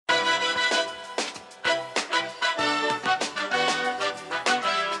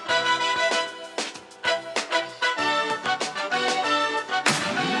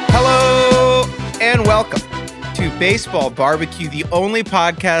Baseball Barbecue, the only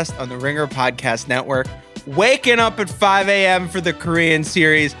podcast on the Ringer Podcast Network, waking up at 5 a.m. for the Korean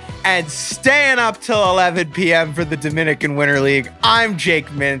series and staying up till 11 p.m. for the Dominican Winter League. I'm Jake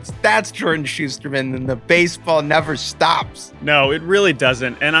Mintz. That's Jordan Shusterman, and the baseball never stops. No, it really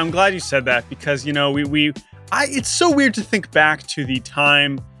doesn't. And I'm glad you said that because, you know, it's so weird to think back to the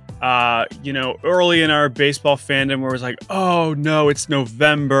time, early in our baseball fandom where it was like, oh no, it's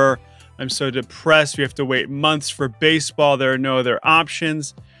November. I'm so depressed. We have to wait months for baseball. There are no other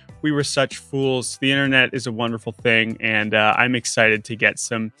options. We were such fools. The internet is a wonderful thing, and I'm excited to get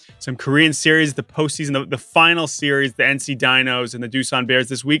some Korean series, the postseason, the final series, the NC Dinos and the Doosan Bears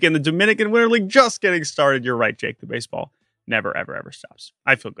this week, and the Dominican Winter League just getting started. You're right, Jake. The baseball never, ever, ever stops.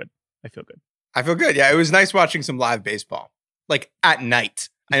 I feel good. I feel good. Yeah, it was nice watching some live baseball, like at night.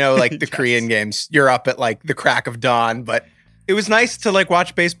 I know, like the Yes. Korean games, you're up at like the crack of dawn, but it was nice to like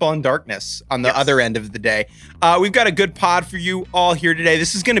watch baseball in darkness on the other end of the day. We've got a good pod for you all here today.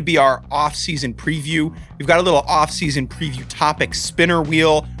 This is going to be our off-season preview. We've got a little off-season preview topic spinner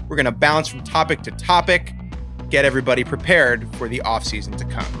wheel. We're going to bounce from topic to topic, get everybody prepared for the off-season to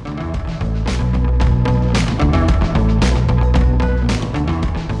come.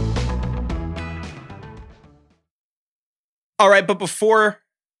 All right, but before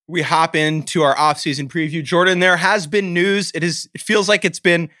we hop into our off-season preview, Jordan, there has been news. It feels like it's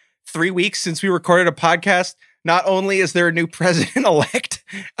been 3 weeks since we recorded a podcast. Not only is there a new president-elect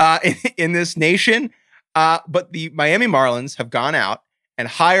in this nation, but the Miami Marlins have gone out and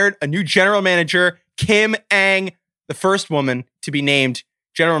hired a new general manager, Kim Ng, the first woman to be named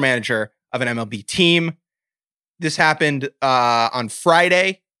general manager of an MLB team. This happened on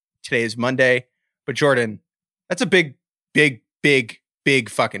Friday. Today is Monday. But Jordan, that's a big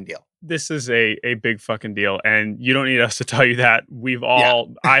fucking deal. This is a big fucking deal, and you don't need us to tell you that. We've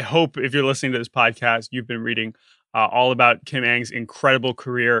all, I hope if you're listening to this podcast, you've been reading all about Kim Ng's incredible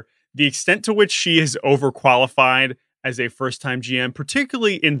career, the extent to which she is overqualified as a first-time GM,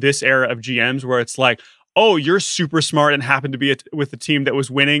 particularly in this era of GMs where it's like, oh, you're super smart and happen to be with a team that was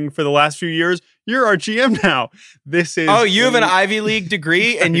winning for the last few years. You're our GM now. This is... Oh, you have an Ivy League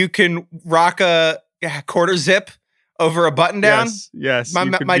degree and you can rock a quarter zip over a button down? Yes.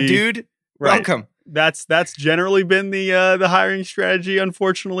 My dude, right. Welcome. That's generally been the hiring strategy,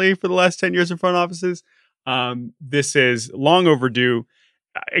 unfortunately, for the last 10 years in front offices. This is long overdue.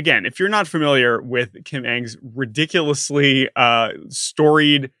 Again, if you're not familiar with Kim Ng's ridiculously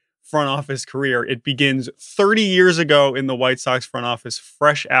storied front office career, it begins 30 years ago in the White Sox front office,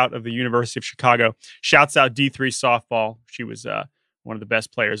 fresh out of the University of Chicago. Shouts out D3 softball. She was one of the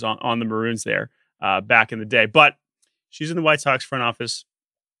best players on the Maroons there back in the day. But she's in the White Sox front office.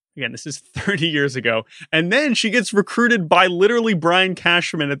 Again, this is 30 years ago. And then she gets recruited by literally Brian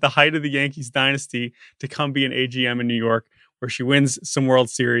Cashman at the height of the Yankees dynasty to come be an AGM in New York, where she wins some World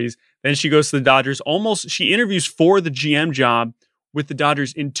Series. Then she goes to the Dodgers. She interviews for the GM job with the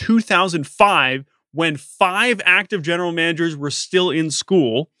Dodgers in 2005 when 5 active general managers were still in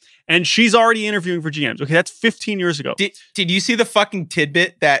school. And she's already interviewing for GMs. Okay, that's 15 years ago. Did you see the fucking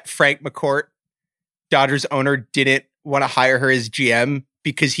tidbit that Frank McCourt, Dodgers owner, didn't want to hire her as GM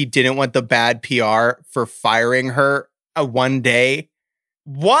because he didn't want the bad PR for firing her one day?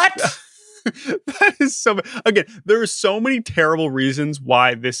 What? That is so... Again, there are so many terrible reasons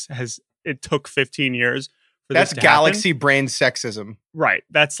why it took 15 years for That's this to galaxy happen. brain sexism. Right.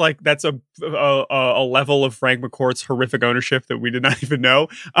 That's a level of Frank McCourt's horrific ownership that we did not even know.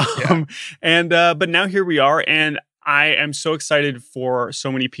 But now here we are, and I am so excited for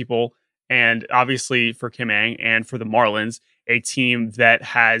so many people, and obviously for Kim Ng and for the Marlins, a team that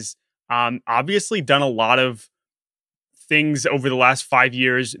has obviously done a lot of things over the last 5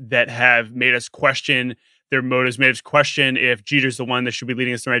 years that have made us question their motives, made us question if Jeter's the one that should be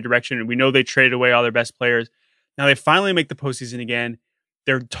leading us in the right direction. And we know they traded away all their best players. Now they finally make the postseason again.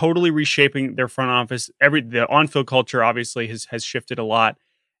 They're totally reshaping their front office. The on-field culture obviously has shifted a lot.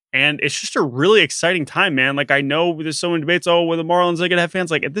 And it's just a really exciting time, man. Like, I know there's so many debates. Oh, well, the Marlins, they could have fans.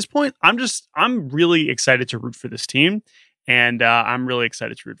 Like, at this point, I'm really excited to root for this team. And I'm really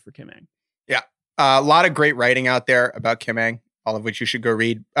excited to root for Kim Ng. Yeah. A lot of great writing out there about Kim Ng, all of which you should go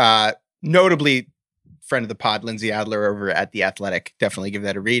read. Notably, friend of the pod, Lindsay Adler over at The Athletic. Definitely give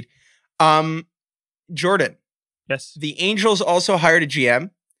that a read. Jordan. Yes. The Angels also hired a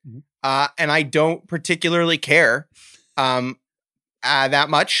GM. And I don't particularly care that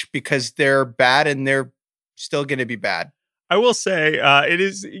much because they're bad and they're still going to be bad. I will say it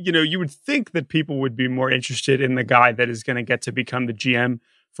is, you would think that people would be more interested in the guy that is going to get to become the GM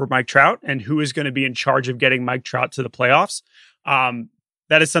for Mike Trout and who is going to be in charge of getting Mike Trout to the playoffs. The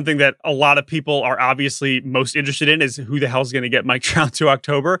that is something that a lot of people are obviously most interested in, is who the hell's going to get Mike Trout to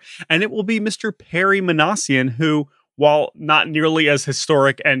October. And it will be Mr. Perry Manassian, who, while not nearly as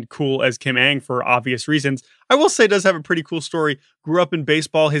historic and cool as Kim Ng for obvious reasons, I will say does have a pretty cool story. Grew up in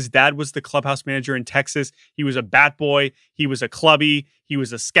baseball. His dad was the clubhouse manager in Texas. He was a bat boy. He was a clubby. He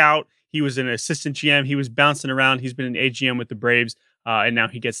was a scout. He was an assistant GM. He was bouncing around. He's been an AGM with the Braves, and now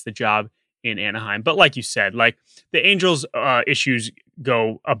he gets the job in Anaheim. But like you said, like the Angels' issues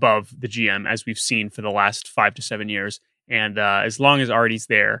go above the GM, as we've seen for the last 5 to 7 years. And as long as Artie's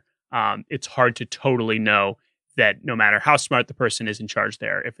there, it's hard to totally know that no matter how smart the person is in charge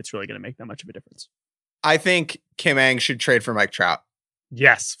there, if it's really going to make that much of a difference. I think Kim Ng should trade for Mike Trout.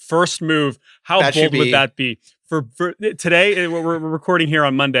 Yes, first move. How bold would that be? For today, we're recording here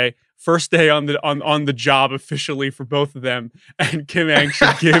on Monday. First day on the job officially for both of them, and Kim Ng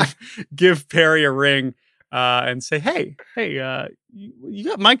should give Perry a ring and say, "Hey, you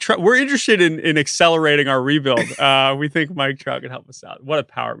got Mike Trout. We're interested in accelerating our rebuild. We think Mike Trout can help us out." What a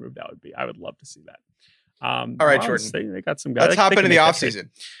power move that would be! I would love to see that. All right, Jordan. They got some guys. Let's hop into the offseason.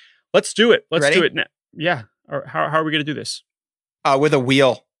 Let's do it. Let's do it now. Yeah. How are we going to do this? With a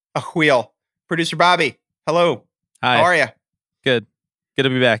wheel. A wheel. Producer Bobby. Hello. Hi. How are you? Good. Good to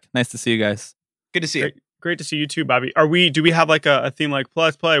be back. Nice to see you guys. Good to see you. Great to see you too, Bobby. Do we have like a theme like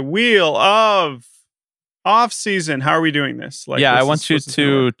let's play Wheel of Offseason? How are we doing this? Like, I want you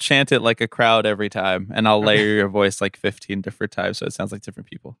to chant it like a crowd every time, and I'll layer your voice like 15 different times so it sounds like different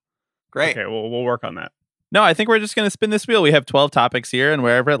people. Great. Okay, we'll work on that. No, I think we're just going to spin this wheel. We have 12 topics here, and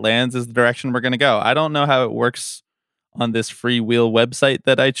wherever it lands is the direction we're going to go. I don't know how it works on this free wheel website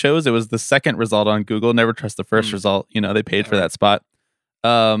that I chose. It was the second result on Google. Never trust the first result. They paid for that spot.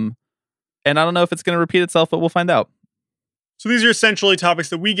 And I don't know if it's going to repeat itself, but we'll find out. So these are essentially topics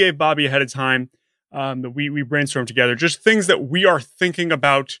that we gave Bobby ahead of time, that we brainstormed together. Just things that we are thinking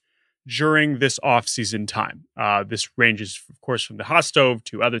about during this off-season time. This ranges, of course, from the hot stove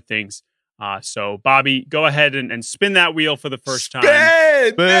to other things. So, Bobby, go ahead and spin that wheel for the first time.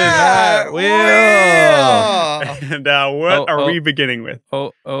 Spin that wheel! And what are we beginning with?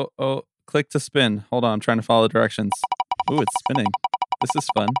 Oh. Click to spin. Hold on. I'm trying to follow the directions. Ooh, it's spinning. This is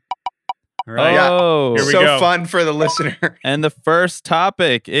fun. All right. Oh, here we go. go. Fun for the listener. And the first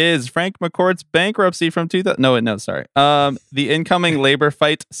topic is Frank McCourt's bankruptcy from 2000. No, sorry. The incoming labor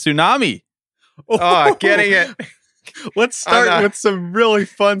fight tsunami. Oh, getting it. Let's start with some really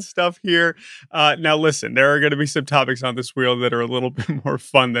fun stuff here. Now, listen, there are going to be some topics on this wheel that are a little bit more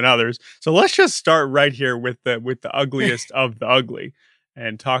fun than others. So let's just start right here with the ugliest of the ugly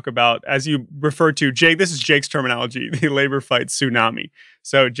and talk about, as you referred to, Jake, this is Jake's terminology, the labor fight tsunami.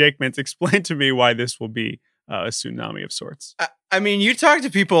 So, Jake Mintz, explain to me why this will be a tsunami of sorts. I mean, you talk to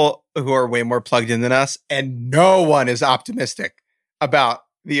people who are way more plugged in than us, and no one is optimistic about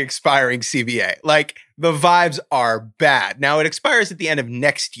the expiring CBA. Like, the vibes are bad. Now, it expires at the end of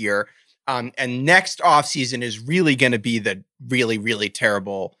next year, and next offseason is really going to be the really, really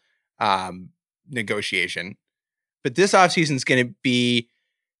terrible negotiation. But this offseason is going to be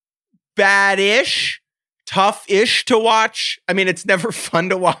bad-ish, tough-ish to watch. I mean, it's never fun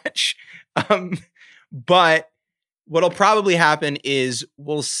to watch. But what'll probably happen is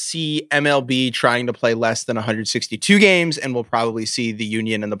we'll see MLB trying to play less than 162 games, and we'll probably see the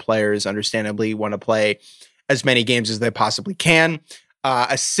union and the players understandably want to play as many games as they possibly can.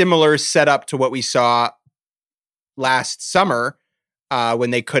 A similar setup to what we saw last summer when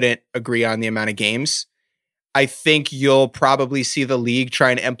they couldn't agree on the amount of games. I think you'll probably see the league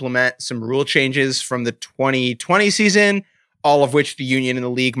trying to implement some rule changes from the 2020 season, all of which the union and the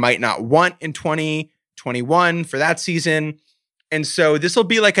league might not want in 2021 for that season. And so this will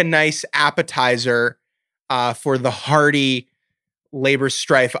be like a nice appetizer for the hearty labor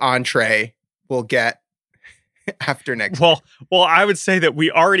strife entree we'll get after next. Well, I would say that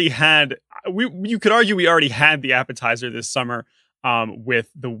we already had, you could argue we already had the appetizer this summer with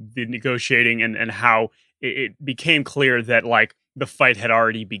the negotiating and how it became clear that like the fight had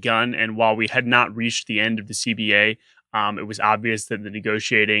already begun. And while we had not reached the end of the CBA, it was obvious that the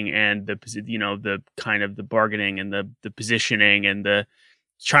negotiating and the kind of the bargaining and the positioning and the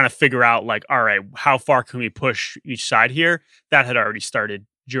trying to figure out like, all right, how far can we push each side here? That had already started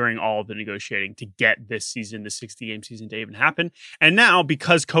during all of the negotiating to get this season, the 60-game season, to even happen. And now,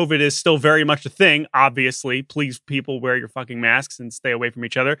 because COVID is still very much a thing, obviously, please, people, wear your fucking masks and stay away from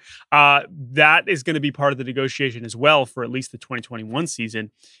each other. That is going to be part of the negotiation as well for at least the 2021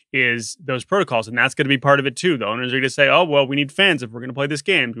 season, is those protocols. And that's going to be part of it too. The owners are going to say, oh, well, we need fans if we're going to play this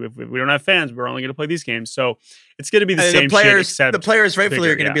game. If we don't have fans, we're only going to play these games. So it's going to be the same shit, except the players rightfully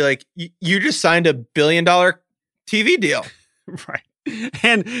are going to be like, you just signed $1 billion TV deal. Right.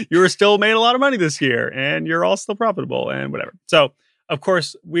 and you were still made a lot of money this year, and you're all still profitable and whatever. So, of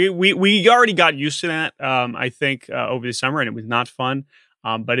course, we already got used to that, I think, over the summer, and it was not fun.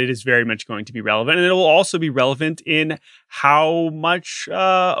 But it is very much going to be relevant. And it will also be relevant in how much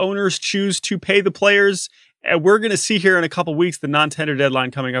owners choose to pay the players. And we're going to see here in a couple weeks the non-tender deadline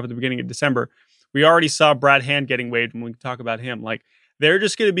coming up at the beginning of December. We already saw Brad Hand getting waived when we talk about him. Like, they're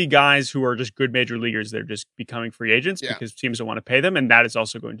just going to be guys who are just good major leaguers. They're just becoming free agents because teams don't want to pay them. And that is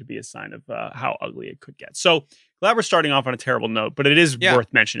also going to be a sign of how ugly it could get. So glad we're starting off on a terrible note, but it is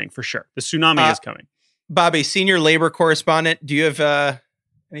worth mentioning for sure. The tsunami is coming. Bobby, senior labor correspondent, do you have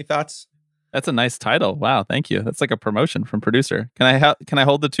any thoughts? That's a nice title. Wow, thank you. That's like a promotion from producer. Can I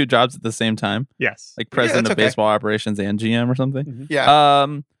hold the two jobs at the same time? Yes. Like president of baseball operations and GM or something? Mm-hmm. Yeah.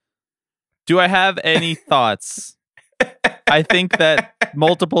 Do I have any thoughts? I think that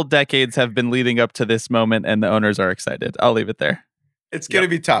multiple decades have been leading up to this moment and the owners are excited. I'll leave it there. It's going to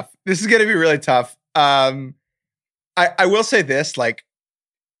be tough. This is going to be really tough. I will say this, like,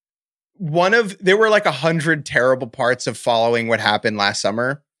 there were like 100 terrible parts of following what happened last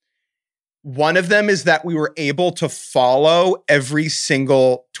summer. One of them is that we were able to follow every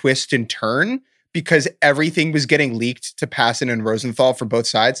single twist and turn because everything was getting leaked to Passan and Rosenthal from both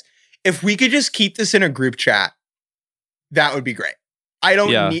sides. If we could just keep this in a group chat, that would be great. I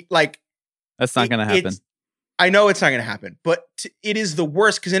don't need that's not going to happen. I know it's not going to happen, but it is the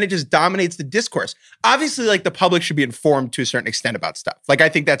worst because then it just dominates the discourse. Obviously, like, the public should be informed to a certain extent about stuff. Like, I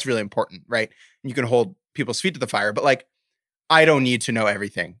think that's really important, right? And you can hold people's feet to the fire, but like, I don't need to know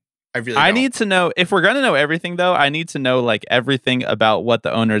everything. I need to know, if we're going to know everything though, I need to know like everything about what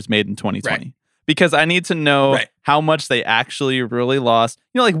the owners made in 2020. Right. Because I need to know how much they actually really lost.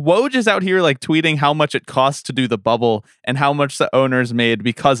 You know, like Woj is out here like tweeting how much it costs to do the bubble and how much the owners made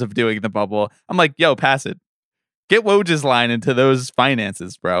because of doing the bubble. I'm like, yo, pass it. Get Woj's line into those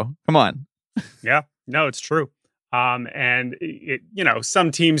finances, bro. Come on. Yeah, no, it's true. And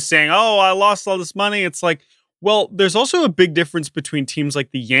some teams saying, "Oh, I lost all this money." It's like, well, there's also a big difference between teams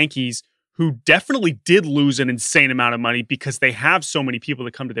like the Yankees, who definitely did lose an insane amount of money because they have so many people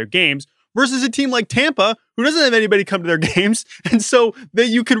that come to their games, versus a team like Tampa, who doesn't have anybody come to their games, and so that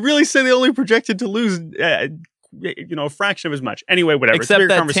you could really say they only projected to lose. A fraction of as much. Anyway, whatever. Except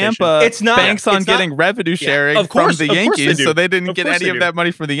that Tampa banks on getting revenue sharing from the Yankees, so they didn't get any of that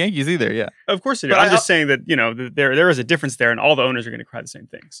money from the Yankees either. Yeah, of course they do. But I'm just saying that there is a difference there, and all the owners are going to cry the same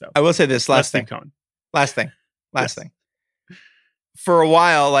thing. So I will say this last thing. For a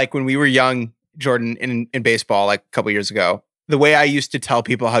while, like when we were young, Jordan, in baseball, like a couple years ago, the way I used to tell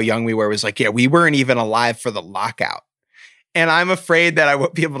people how young we were was like, yeah, we weren't even alive for the lockout, and I'm afraid that I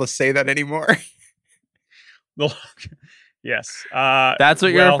won't be able to say that anymore. Yes. That's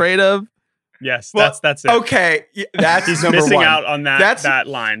what you're afraid of? Yes, that's it. Okay. That's He's number missing one. out on that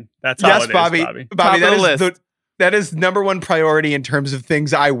line. That's all it is, Bobby. Bobby, that is number one priority in terms of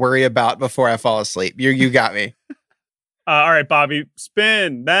things I worry about before I fall asleep. You got me. All right, Bobby,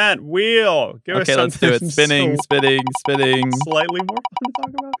 spin that wheel. Give us let's do it. Spinning. Slightly more fun to talk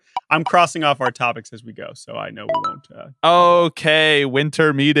about. I'm crossing off our topics as we go, so I know we won't. Okay,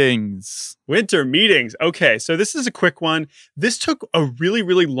 winter meetings. Okay, so this is a quick one. This took a really,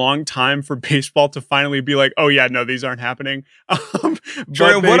 really long time for baseball to finally be like, oh yeah, no, these aren't happening.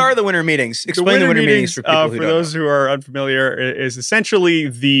 Jordan, what are the winter meetings? Explain the winter meetings for people for those who are unfamiliar. Is essentially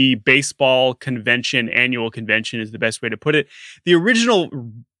the baseball convention, annual convention is the best way to put it. The original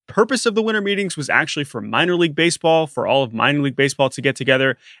purpose of the winter meetings was actually for minor league baseball, for all of minor league baseball to get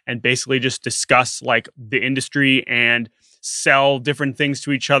together and basically just discuss like the industry and sell different things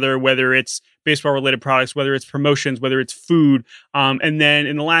to each other, whether it's baseball related products, whether it's promotions, whether it's food. And then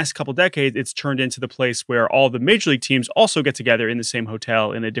in the last couple decades, it's turned into the place where all the major league teams also get together in the same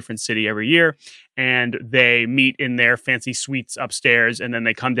hotel in a different city every year. And they meet in their fancy suites upstairs, and then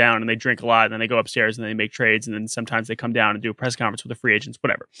they come down and they drink a lot, and then they go upstairs and they make trades. And then sometimes they come down and do a press conference with the free agents,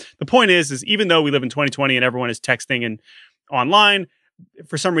 whatever. The point is even though we live in 2020 and everyone is texting and online,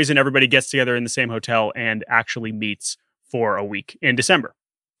 for some reason, everybody gets together in the same hotel and actually meets for a week in December.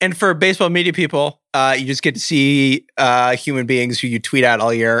 And for baseball media people, you just get to see human beings who you tweet at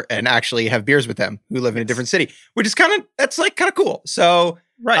all year and actually have beers with them who live in a different city, which is kind of cool. So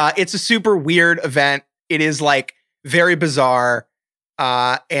it's a super weird event. It is like very bizarre.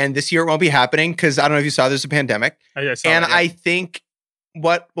 And this year it won't be happening because I don't know if you saw, there's a pandemic. I think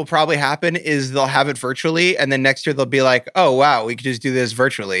what will probably happen is they'll have it virtually. And then next year they'll be like, oh, wow, we could just do this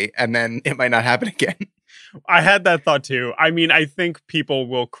virtually. And then it might not happen again. I had that thought too. I mean, I think people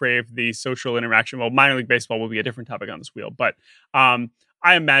will crave the social interaction. Well, minor league baseball will be a different topic on this wheel, but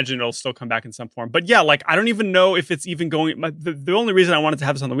I imagine it'll still come back in some form. But yeah, like I don't even know if it's even going. The only reason I wanted to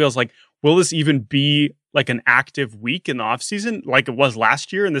have this on the wheel is like, will this even be like an active week in the off season like it was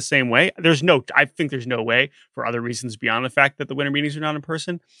last year in the same way? I think there's no way for other reasons beyond the fact that the winter meetings are not in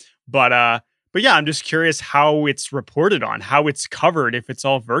person. But yeah, I'm just curious how it's reported on, how it's covered if it's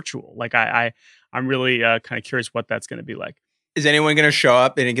all virtual. Like I'm really kind of curious what that's going to be like. Is anyone going to show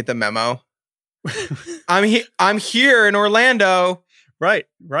up? They didn't get the memo. I'm here in Orlando. Right.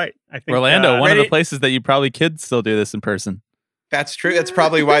 I think Orlando, one of the places that you probably could still do this in person. That's true. That's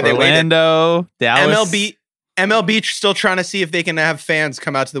probably why they Orlando, Dallas. MLB still trying to see if they can have fans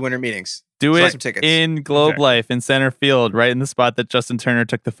come out to the winter meetings. Do it in Globe Life in center field, right in the spot that Justin Turner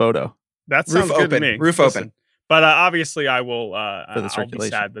took the photo. That sounds good to me. Roof open. But obviously, I will. I'll be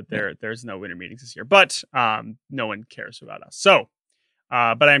sad that there's no winter meetings this year. But no one cares about us. So,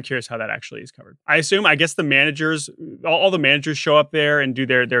 but I am curious how that actually is covered. I guess the managers, all the managers show up there and do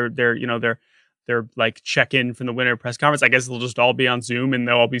their like check in from the winter press conference. I guess they'll just all be on Zoom and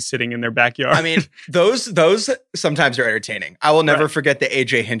they'll all be sitting in their backyard. I mean, those sometimes are entertaining. I will never forget the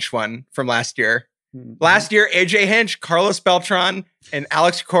AJ Hinch one from last year. Mm-hmm. Last year, AJ Hinch, Carlos Beltran, and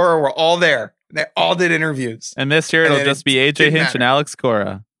Alex Cora were all there. They all did interviews. And this year, it'll just be AJ Hinch and Alex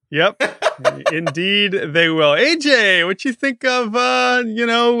Cora. Yep. Indeed, they will. AJ, what you think of,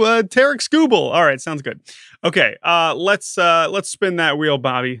 Tarek Skubal? All right, sounds good. Okay, let's spin that wheel,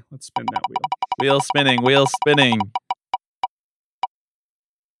 Bobby. Let's spin that wheel. Wheel spinning.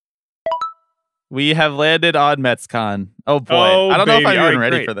 We have landed on MetsCon. Oh, boy. I don't know if I'm even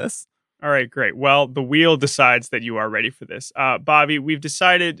ready for this. All right, great. Well, the wheel decides that you are ready for this. Bobby, we've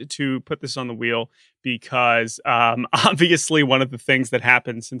decided to put this on the wheel because obviously one of the things that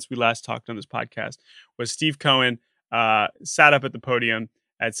happened since we last talked on this podcast was Steve Cohen sat up at the podium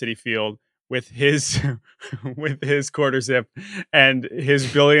at Citi Field with his quarter zip and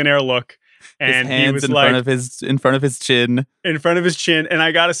his billionaire look. And his hands he was in front of his chin. In front of his chin. And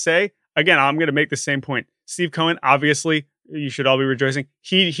I got to say, again, I'm going to make the same point. Steve Cohen, obviously, you should all be rejoicing.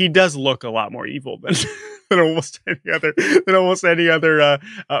 He does look a lot more evil than almost any other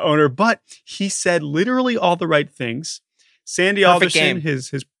owner, but he said literally all the right things. Sandy Alderson,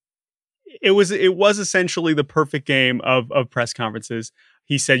 it was essentially the perfect game of press conferences.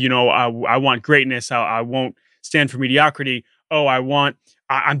 He said, I want greatness. I won't stand for mediocrity.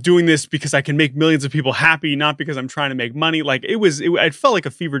 I'm doing this because I can make millions of people happy, not because I'm trying to make money. Like it felt like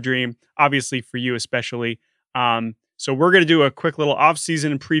a fever dream, obviously for you especially. So we're going to do a quick little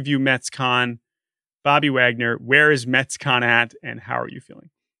off-season preview MetsCon. Bobby Wagner, where is MetsCon at and how are you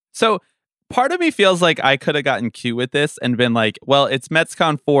feeling? So part of me feels like I could have gotten cute with this and been like, well, it's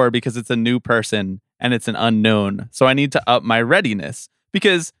MetsCon 4 because it's a new person and it's an unknown. So I need to up my readiness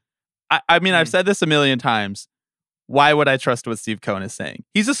because I've said this a million times. Why would I trust what Steve Cohen is saying?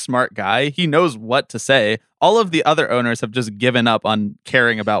 He's a smart guy. He knows what to say. All of the other owners have just given up on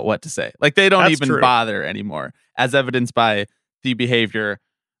caring about what to say. Like they don't bother anymore, as evidenced by the behavior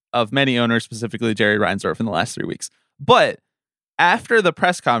of many owners, specifically Jerry Reinsdorf in the last 3 weeks. But after the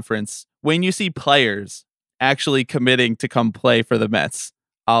press conference, when you see players actually committing to come play for the Mets,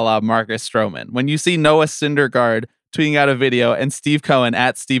 a la Marcus Stroman, when you see Noah Syndergaard tweeting out a video and Steve Cohen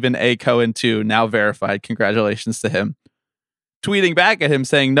at Stephen A. Cohen 2, now verified, congratulations to him, tweeting back at him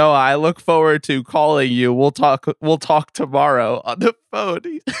saying, "Noah, I look forward to calling you. We'll talk tomorrow on the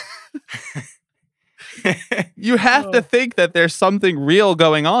phone." You have to think that there's something real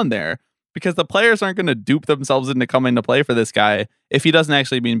going on there because the players aren't going to dupe themselves into coming to play for this guy if he doesn't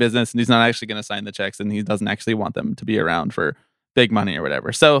actually mean business and he's not actually going to sign the checks and he doesn't actually want them to be around for big money or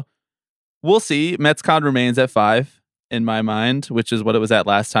whatever. So we'll see. MetsCon remains at 5 in my mind, which is what it was at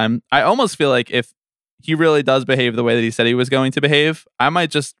last time. I almost feel like if he really does behave the way that he said he was going to behave, I might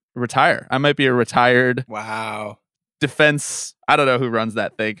just retire. I might be a retired defense. I don't know who runs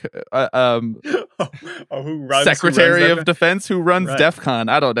that thing. Secretary of Defense who runs DEF CON.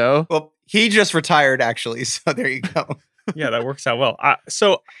 I don't know. Well, he just retired actually. So there you go. Yeah, that works out well.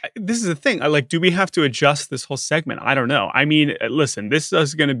 So this is the thing. Do we have to adjust this whole segment? I don't know. I mean, listen, this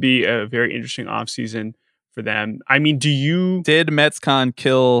is going to be a very interesting offseason for them. I mean, did MetsCon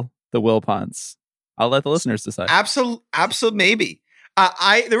kill the Wilpons? I'll let the listeners decide. Absolutely, maybe.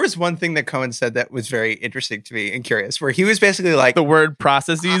 There was one thing that Cohen said that was very interesting to me and curious, where he was basically like the word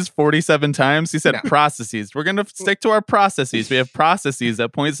processes 47 times. He said processes. We're going to stick to our processes. We have processes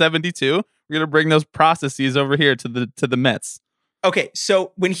at 0.72. We're going to bring those processes over here to the Mets. Okay,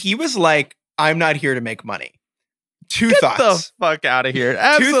 so when he was like, "I'm not here to make money," Get thoughts. The fuck out of here.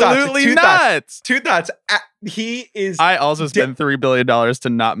 Absolutely not. Two thoughts. He is. I also spent $3 billion to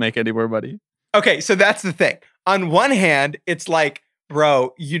not make any more money. Okay, so that's the thing. On one hand, it's like,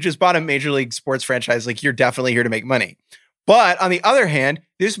 bro, you just bought a major league sports franchise. Like, you're definitely here to make money. But on the other hand,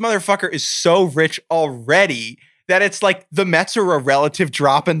 this motherfucker is so rich already that it's like the Mets are a relative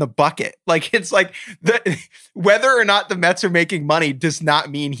drop in the bucket. Like, it's like whether or not the Mets are making money does not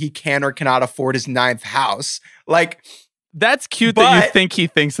mean he can or cannot afford his 9th house. Like, that's cute that you think he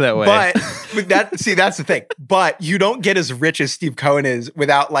thinks that way. But that's the thing. But you don't get as rich as Steve Cohen is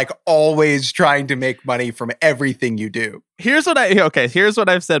without like always trying to make money from everything you do. Here's what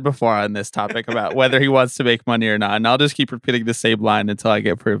I've said before on this topic about whether he wants to make money or not. And I'll just keep repeating the same line until I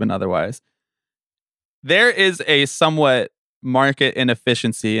get proven otherwise. There is a somewhat market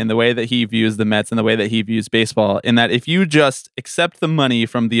inefficiency in the way that he views the Mets and the way that he views baseball, in that if you just accept the money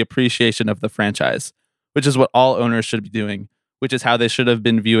from the appreciation of the franchise, which is what all owners should be doing, which is how they should have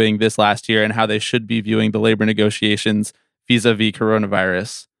been viewing this last year and how they should be viewing the labor negotiations vis-a-vis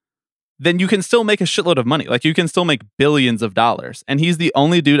coronavirus, then you can still make a shitload of money. Like, you can still make billions of dollars. And he's the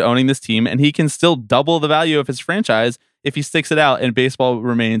only dude owning this team, and he can still double the value of his franchise if he sticks it out and baseball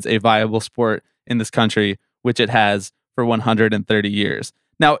remains a viable sport in this country, which it has for 130 years.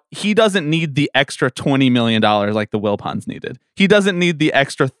 Now, he doesn't need the extra $20 million like the Wilpons needed. He doesn't need the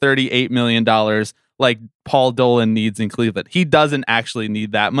extra $38 million like Paul Dolan needs in Cleveland. He doesn't actually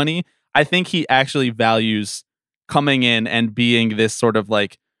need that money. I think he actually values coming in and being this sort of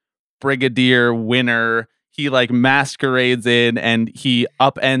like brigadier winner. He like masquerades in and he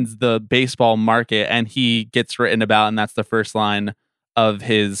upends the baseball market, and he gets written about, and that's the first line of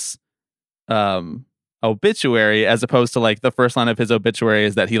his obituary, as opposed to like the first line of his obituary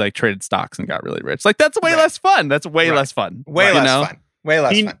is that he like traded stocks and got really rich. Like, that's way less fun. That's way less fun. Way less fun. Way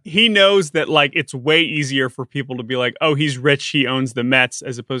less fun. He knows that like it's way easier for people to be like, oh, he's rich, he owns the Mets,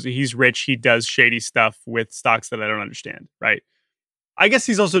 as opposed to he's rich, he does shady stuff with stocks that I don't understand, right? I guess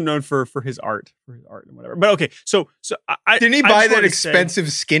he's also known for his art, and whatever. But okay, so didn't he buy that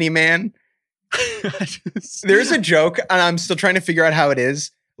expensive skinny man? There's a joke, and I'm still trying to figure out how it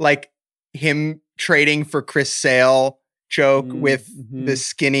is, like him trading for Chris Sale joke with the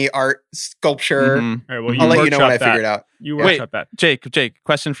skinny art sculpture. All right, well, I'll let you know when I figure it out. You workshop that. Jake,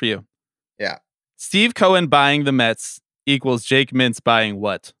 question for you. Yeah. Steve Cohen buying the Mets equals Jake Mintz buying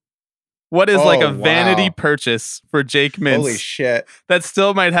what? What is like a vanity purchase for Jake Mintz? Holy shit. That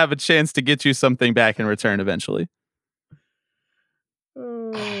still might have a chance to get you something back in return eventually.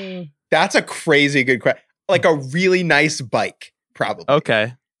 That's a crazy good question. Like a really nice bike, probably.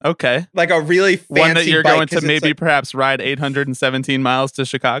 Okay. Like a really fancy one that you're bike, going to maybe perhaps ride 817 miles to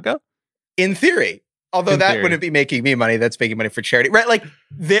Chicago? In theory. Although wouldn't be making me money. That's making money for charity. Right? Like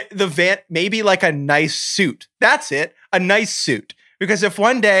the van, maybe like a nice suit. That's it. A nice suit. Because if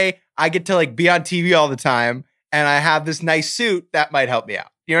one day I get to like be on TV all the time and I have this nice suit, that might help me out.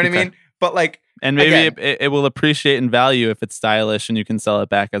 You know what I mean? But like, and maybe again, it will appreciate in value if it's stylish and you can sell it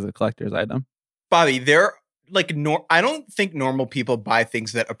back as a collector's item. Bobby, I don't think normal people buy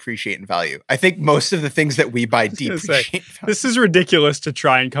things that appreciate in value. I think most of the things that we buy depreciate. This is ridiculous to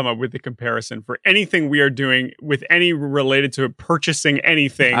try and come up with a comparison for anything we are doing with any related to purchasing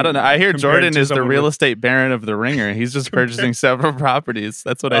anything. I don't know. I hear Jordan is the real estate baron of the Ringer. He's just purchasing several properties.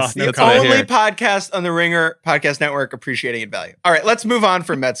 That's what I see. The only podcast on the Ringer podcast network appreciating in value. All right, let's move on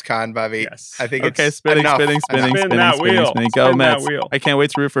from MetsCon, Bobby. Yes. I think okay. It's spinning. Go Mets! I can't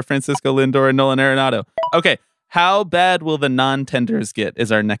wait to root for Francisco Lindor and Nolan Arenado. Okay. How bad will the non-tenders get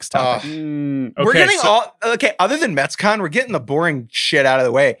is our next topic. We're getting other than MetsCon, we're getting the boring shit out of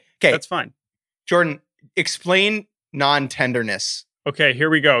the way. Okay. That's fine. Jordan, explain non-tenderness. Okay, here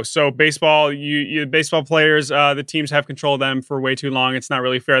we go. So baseball, you baseball players, the teams have control of them for way too long. It's not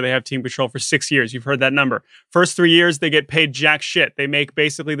really fair. They have team control for 6 years. You've heard that number. First 3 years, they get paid jack shit. They make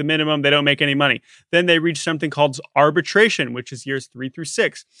basically the minimum. They don't make any money. Then they reach something called arbitration, which is years 3 through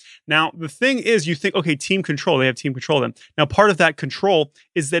 6. Now, the thing is, you think, okay, team control. They have team control of them. Now, part of that control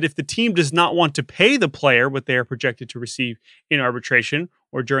is that if the team does not want to pay the player what they are projected to receive in arbitration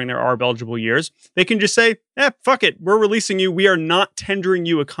or during their ARB-eligible years, they can just say, fuck it, we're releasing you. We are not tendering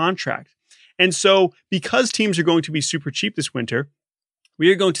you a contract. And so because teams are going to be super cheap this winter,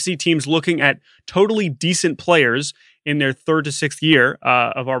 we are going to see teams looking at totally decent players in their 3rd to 6th year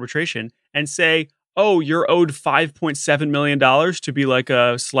of arbitration and say, oh, you're owed $5.7 million to be like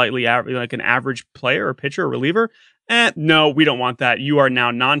a slightly like an average player or pitcher or reliever. No, we don't want that. You are now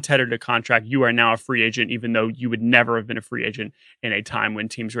non-tendered a contract. You are now a free agent, even though you would never have been a free agent in a time when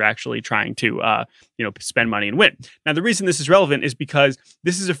teams were actually trying to, spend money and win. Now, the reason this is relevant is because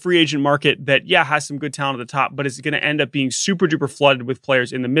this is a free agent market that, has some good talent at the top, but is going to end up being super duper flooded with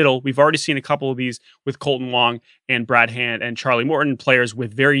players in the middle. We've already seen a couple of these with Colton Wong and Brad Hand and Charlie Morton, players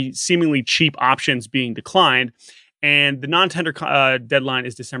with very seemingly cheap options being declined. And the non-tender deadline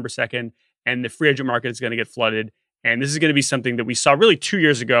is December 2nd, and the free agent market is going to get flooded. And this is going to be something that we saw really 2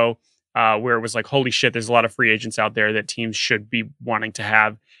 years ago, where it was like, holy shit, there's a lot of free agents out there that teams should be wanting to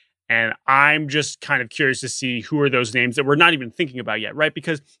have. And I'm just kind of curious to see who are those names that we're not even thinking about yet, right?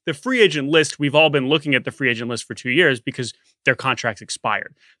 Because the free agent list, we've all been looking at the free agent list for 2 years because their contracts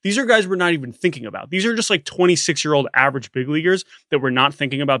expired. These are guys we're not even thinking about. These are just like 26-year-old average big leaguers that we're not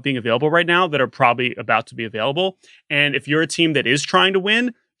thinking about being available right now that are probably about to be available. And if you're a team that is trying to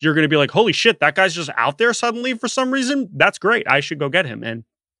win, you're going to be like, holy shit, that guy's just out there suddenly for some reason. That's great. I should go get him. And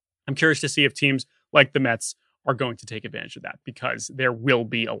I'm curious to see if teams like the Mets are going to take advantage of that, because there will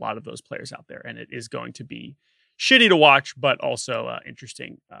be a lot of those players out there, and it is going to be shitty to watch, but also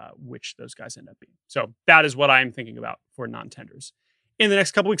interesting which those guys end up being. So that is what I'm thinking about for non-tenders in the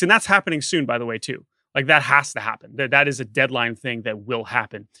next couple weeks. And that's happening soon, by the way, too. Like, that has to happen. That is a deadline thing that will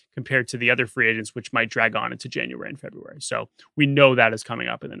happen compared to the other free agents, which might drag on into January and February. So we know that is coming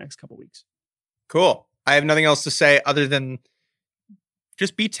up in the next couple weeks. Cool. I have nothing else to say other than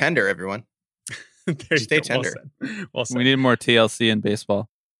just be tender, everyone. Stay tender. Well said. We need more TLC in baseball.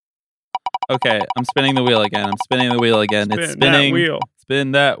 Okay, I'm spinning the wheel again. It's spinning. It's spinning. That wheel.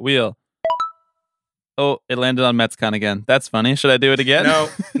 Spin that wheel. Oh, it landed on Metscon again. That's funny. Should I do it again?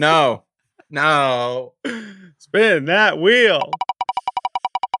 No. Spin that wheel.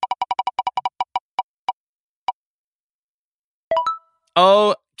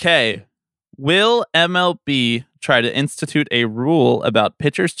 Okay. Will MLB try to institute a rule about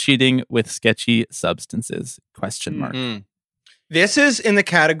pitchers cheating with sketchy substances? ? Mm-hmm. This is in the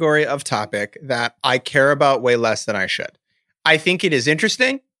category of topic that I care about way less than I should. I think it is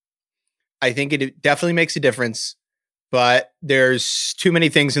interesting. I think it definitely makes a difference, but there's too many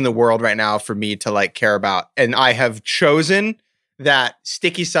things in the world right now for me to like care about. And I have chosen that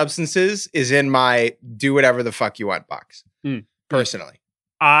sticky substances is in my do whatever the fuck you want box. Personally.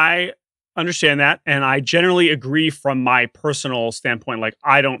 I understand that, and I generally agree from my personal standpoint. Like,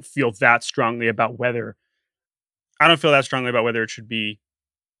 I don't feel that strongly about whether it should be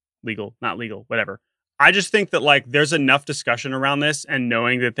legal, not legal, whatever. I just think that like there's enough discussion around this, and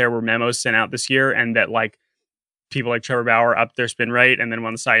knowing that there were memos sent out this year, and that like people like Trevor Bauer upped their spin rate and then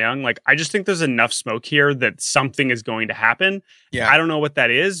won the Cy Young. Like, I just think there's enough smoke here that something is going to happen. Yeah, I don't know what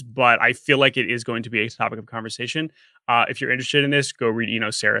that is, but I feel like it is going to be a topic of conversation. If you're interested in this, go read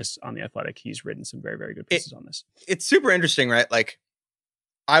Eno Saris on The Athletic. He's written some very, very good pieces on this. It's super interesting, right? Like,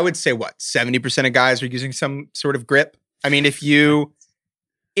 I would say 70% of guys are using some sort of grip. I mean, if you're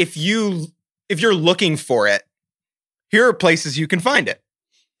looking for it, here are places you can find it.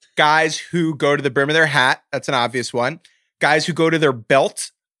 Guys who go to the brim of their hat, that's an obvious one. Guys who go to their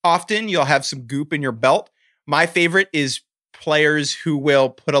belt often, you'll have some goop in your belt. My favorite is players who will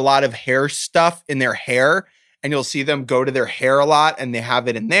put a lot of hair stuff in their hair, and you'll see them go to their hair a lot and they have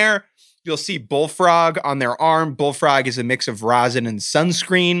it in there. You'll see bullfrog on their arm. Bullfrog is a mix of rosin and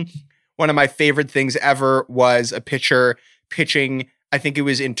sunscreen. One of my favorite things ever was a pitcher pitching, I think it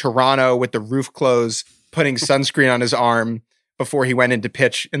was in Toronto with the roof closed, putting sunscreen on his arm before he went into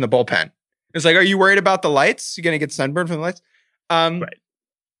pitch in the bullpen. It's like, are you worried about the lights? You're going to get sunburned from the lights? Right.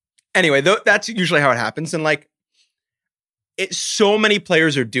 Anyway, that's usually how it happens. And like, so many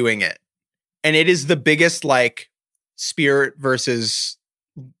players are doing it. And it is the biggest like spirit versus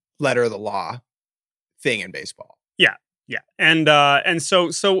letter of the law thing in baseball. Yeah. And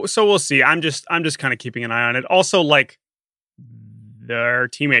so we'll see. I'm just kind of keeping an eye on it. Also, like, their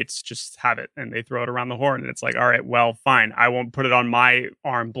teammates just have it and they throw it around the horn, and it's like, all right, well, fine. I won't put it on my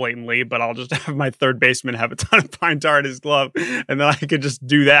arm blatantly, but I'll just have my third baseman have a ton of pine tar in his glove, and then I could just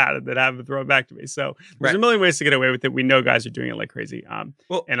do that and then have him throw it back to me. So there's a million ways to get away with it. We know guys are doing it like crazy.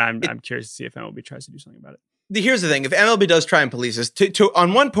 And I'm curious to see if MLB tries to do something about it. Here's the thing. If MLB does try and police this, to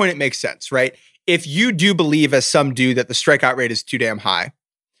on one point, it makes sense, right? If you do believe, as some do, that the strikeout rate is too damn high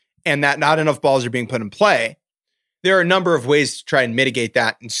and that not enough balls are being put in play, there are a number of ways to try and mitigate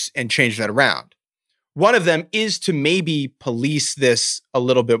that and change that around. One of them is to maybe police this a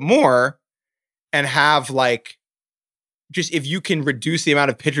little bit more and have like, just if you can reduce the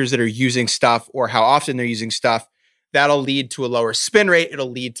amount of pitchers that are using stuff or how often they're using stuff, that'll lead to a lower spin rate. It'll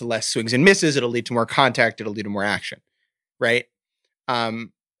lead to less swings and misses. It'll lead to more contact. It'll lead to more action, right? I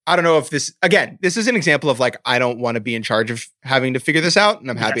don't know if this is an example of like, I don't want to be in charge of having to figure this out, and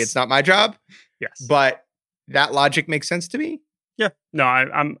I'm happy it's not my job. Yes. But that logic makes sense to me. Yeah, no,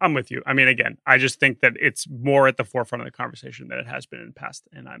 I'm with you. I mean, again, I just think that it's more at the forefront of the conversation than it has been in the past,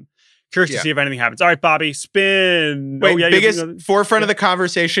 and I'm curious to see if anything happens. All right, Bobby, spin. Wait, biggest forefront of the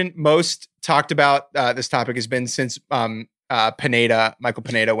conversation, most talked about this topic has been since Michael Pineda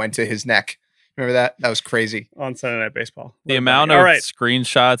went to his neck. Remember that? That was crazy. On Sunday Night Baseball. The amount of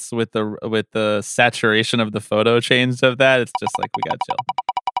screenshots with the saturation of the photo changed of that, it's just like, we got chill.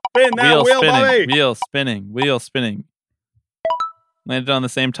 Spin that wheel, Bobby! Wheel spinning. Landed on the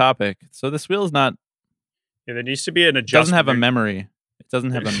same topic. So this wheel is not... Yeah, there needs to be an adjustment. It doesn't have a memory. It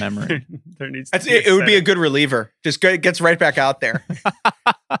doesn't have a memory. There needs to be it would be a good reliever. Just gets right back out there.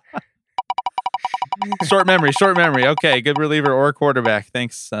 Short memory. Okay, good reliever or quarterback.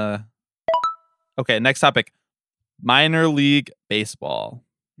 Thanks. Okay, next topic. Minor League Baseball.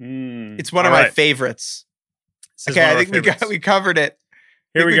 It's one of my favorites. Okay, I think we covered it.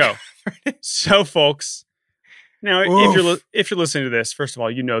 Here we go. So, folks, now if you're listening to this, first of all,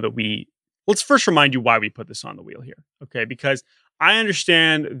 you know that let's first remind you why we put this on the wheel here. Okay, because I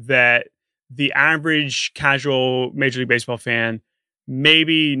understand that the average casual Major League Baseball fan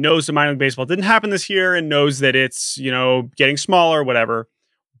maybe knows that minor league baseball didn't happen this year and knows that it's, getting smaller, whatever,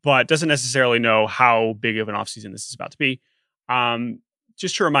 but doesn't necessarily know how big of an offseason this is about to be.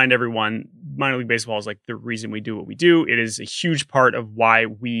 Just to remind everyone, minor league baseball is like the reason we do what we do. It is a huge part of why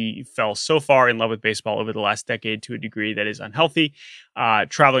we fell so far in love with baseball over the last decade to a degree that is unhealthy.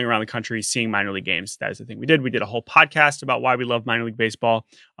 Traveling around the country, seeing minor league games, that is the thing we did. We did a whole podcast about why we love minor league baseball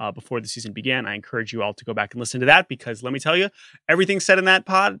before the season began. I encourage you all to go back and listen to that because let me tell you, everything said in that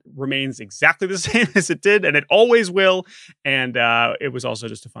pod remains exactly the same as it did, and it always will. And it was also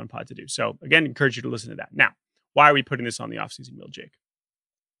just a fun pod to do. So again, encourage you to listen to that. Now, why are we putting this on the offseason wheel, Jake?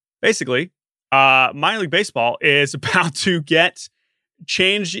 Basically, minor league baseball is about to get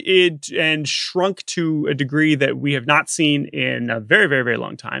changed and shrunk to a degree that we have not seen in a very, very, very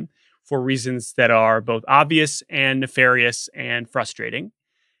long time for reasons that are both obvious and nefarious and frustrating.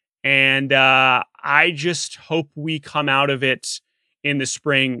 And I just hope we come out of it in the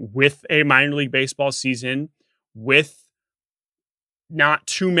spring with a minor league baseball season with not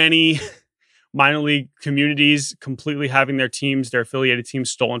too many minor league communities completely having their affiliated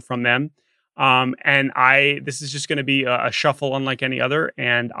teams stolen from them. This is just going to be a shuffle unlike any other.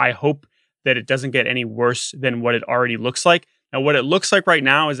 And I hope that it doesn't get any worse than what it already looks like. Now, what it looks like right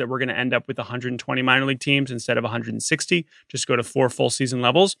now is that we're going to end up with 120 minor league teams instead of 160, just go to 4 full season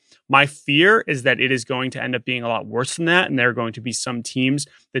levels. My fear is that it is going to end up being a lot worse than that. And there are going to be some teams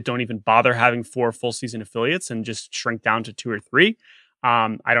that don't even bother having 4 full season affiliates and just shrink down to 2 or 3.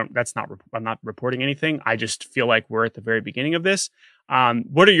 I'm not reporting anything. I just feel like we're at the very beginning of this.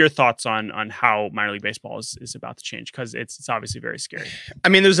 What are your thoughts on how minor league baseball is about to change? Because it's obviously very scary. I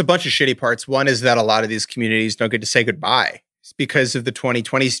mean, there's a bunch of shitty parts. One is that a lot of these communities don't get to say goodbye because of the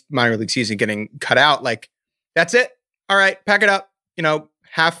 2020 minor league season getting cut out. Like, that's it. All right, pack it up.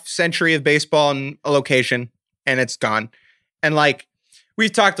 Half century of baseball in a location, and it's gone. And like,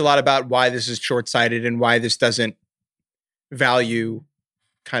 we've talked a lot about why this is short-sighted and why this doesn't value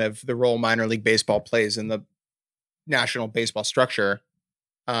kind of the role minor league baseball plays in the national baseball structure.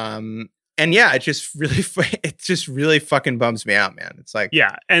 And yeah, it just really fucking bums me out, man. It's like,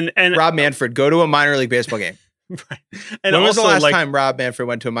 yeah. And Rob Manfred, go to a minor league baseball game. Right. And when was the last time Rob Manfred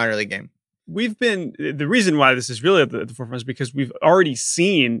went to a minor league game? The reason why this is really at the forefront is because we've already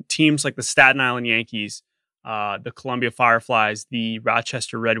seen teams like the Staten Island Yankees, the Columbia Fireflies, the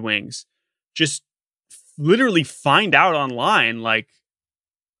Rochester Red Wings, just literally find out online, like,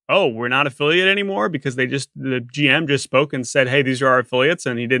 oh, we're not affiliate anymore because the GM just spoke and said, hey, these are our affiliates,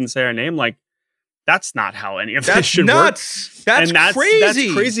 and he didn't say our name. Like, that's not how any of this should work. That's crazy.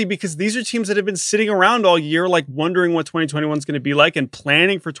 That's crazy because these are teams that have been sitting around all year, like wondering what 2021 is going to be like and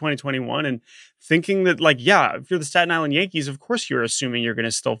planning for 2021 and thinking that, like, yeah, if you're the Staten Island Yankees, of course you're assuming you're going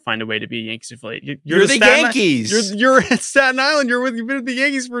to still find a way to be a Yankees affiliate. You're the Yankees. You're at Staten Island. You've been at the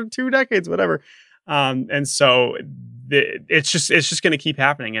Yankees for 2 decades, whatever. And so it's just going to keep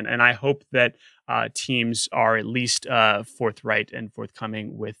happening. And I hope that teams are at least forthright and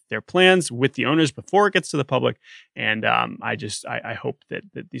forthcoming with their plans with the owners before it gets to the public. And I hope that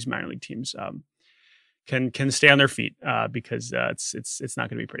these minor league teams can stay on their feet because it's not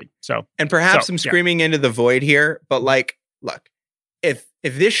going to be pretty. So, and perhaps I'm screaming into the void here, but like, look, if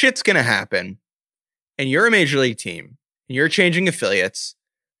this shit's going to happen and you're a major league team and you're changing affiliates,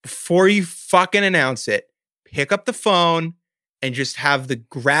 before you fucking announce it, pick up the phone and just have the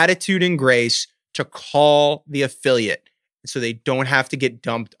gratitude and grace to call the affiliate so they don't have to get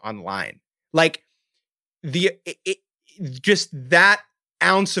dumped online. Like, just that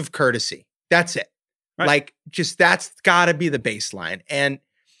ounce of courtesy. That's it. Right. Like, just that's got to be the baseline. And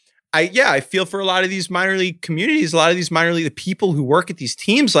I feel for a lot of these minor league communities, a lot of these minor league, the people who work at these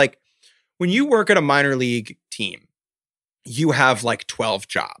teams. Like, when you work at a minor league team, you have like 12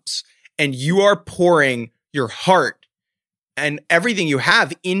 jobs and you are pouring your heart and everything you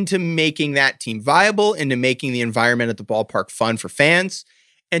have into making that team viable, into making the environment at the ballpark fun for fans,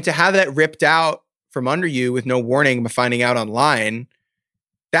 and to have that ripped out from under you with no warning, but finding out online,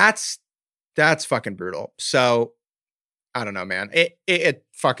 that's fucking brutal. So I don't know, man. It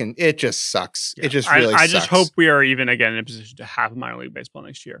just sucks. Yeah. It just really sucks. I just hope we are even again in a position to have minor league baseball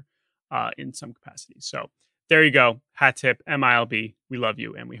next year in some capacity. So there you go. Hat tip, MILB. We love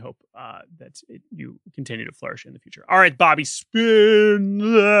you, and we hope that you continue to flourish in the future. All right, Bobby, spin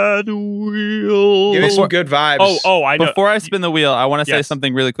that wheel. Give me some good vibes. Oh, I know. Before I spin the wheel, I want to say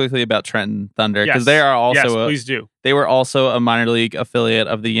something really quickly about Trenton Thunder, because they are also please do. They were also a minor league affiliate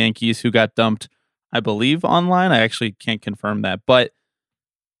of the Yankees who got dumped, I believe, online. I actually can't confirm that, but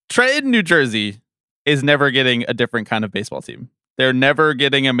Trenton, New Jersey is never getting a different kind of baseball team. They're never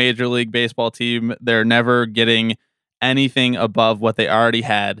getting a Major League Baseball team. They're never getting anything above what they already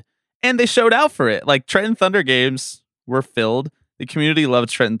had. And they showed out for it. Like, Trenton Thunder games were filled. The community loved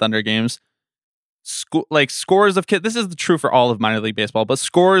Trenton Thunder games. Scores of kids. This is true for all of minor league baseball, but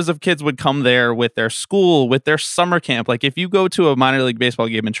scores of kids would come there with their school, with their summer camp. Like, if you go to a minor league baseball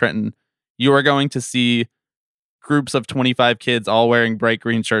game in Trenton, you are going to see groups of 25 kids all wearing bright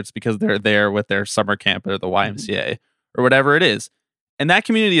green shirts because they're there with their summer camp or the YMCA or whatever it is. And that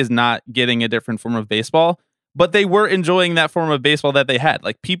community is not getting a different form of baseball, but they were enjoying that form of baseball that they had.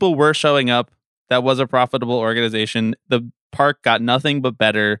 Like, people were showing up. That was a profitable organization. The park got nothing but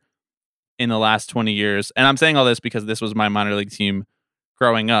better in the last 20 years. And I'm saying all this because this was my minor league team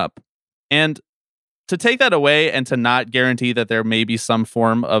growing up. And to take that away and to not guarantee that there may be some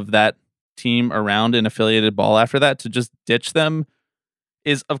form of that team around in affiliated ball after that, to just ditch them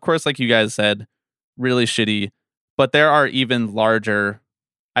is, of course, like you guys said, really shitty. But there are even larger,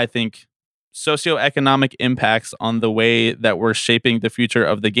 I think, socioeconomic impacts on the way that we're shaping the future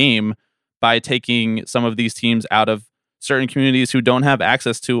of the game by taking some of these teams out of certain communities who don't have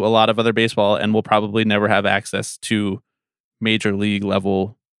access to a lot of other baseball and will probably never have access to major league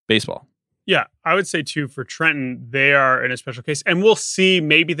level baseball. Yeah, I would say too, for Trenton, they are in a special case, and we'll see.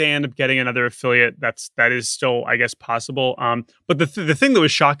 Maybe they end up getting another affiliate. That is still, I guess, possible. But the thing that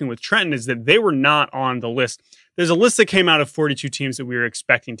was shocking with Trenton is that they were not on the list. There's a list that came out of 42 teams that we were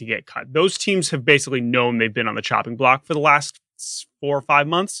expecting to get cut. Those teams have basically known they've been on the chopping block for the last 4 or 5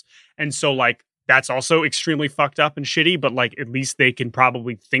 months, and so that's also extremely fucked up and shitty. But at least they can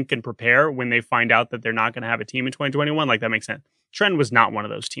probably think and prepare when they find out that they're not going to have a team in 2021. That makes sense. Trenton was not one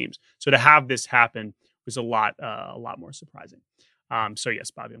of those teams. So to have this happen was a lot more surprising. So yes,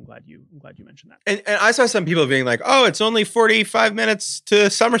 Bobby, I'm glad you mentioned that. And I saw some people being like, "Oh, it's only 45 minutes to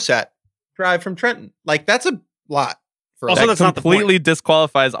Somerset drive from Trenton." That's a lot. Also, that's not the point. Completely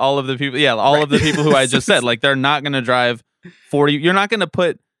disqualifies all of the people. Yeah, all of the people who I just said. They're not going to drive 40. You're not going to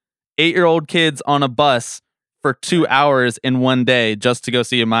put 8-year-old kids on a bus for 2 hours in one day just to go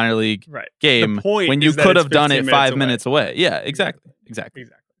see a minor league game when you could have done it 5 minutes away. Yeah, exactly.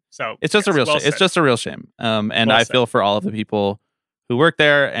 So it's just a real shame. It's just a real shame. And I feel for all of the people who work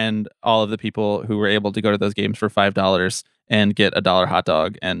there and all of the people who were able to go to those games for $5 and get a $1 hot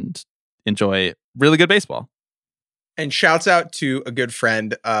dog and enjoy really good baseball. And shouts out to a good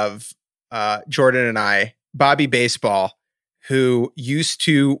friend of Jordan and I, Bobby Baseball, who used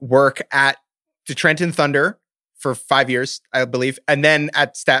to work at the Trenton Thunder for 5 years, I believe, and then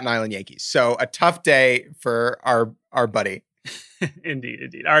at Staten Island Yankees. So a tough day for our buddy.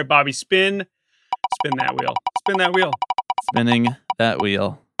 Indeed. All right, Bobby, spin that wheel. Spin that wheel. Spinning that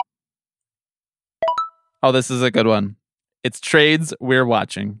wheel. Oh, this is a good one. It's trades we're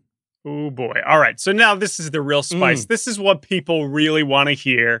watching. Oh boy. All right. So now this is the real spice. This is what people really want to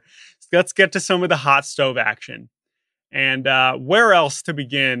hear. Let's get to some of the hot stove action. And where else to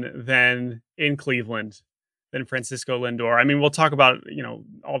begin than in Cleveland, than Francisco Lindor? I mean, we'll talk about,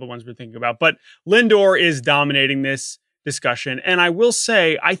 all the ones we're thinking about, but Lindor is dominating this discussion. And I will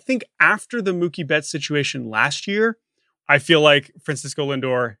say, I think after the Mookie Betts situation last year, I feel like Francisco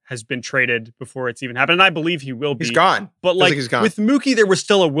Lindor has been traded before it's even happened. And I believe he will be. He's gone. But he's gone. With Mookie, there was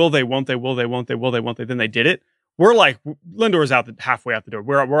still a will they, won't they, will they, won't they, will they, won't they. Then they did it. We're Lindor's halfway out the door.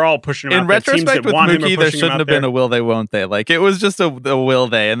 We're all pushing him out. In retrospect, with Mookie, there shouldn't have been a will they, won't they. It was just a will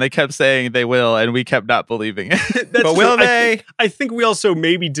they, and they kept saying they will, and we kept not believing it. But will they? I think we also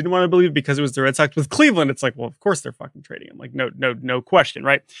maybe didn't want to believe because it was the Red Sox. With Cleveland, it's well, of course they're fucking trading him. No question,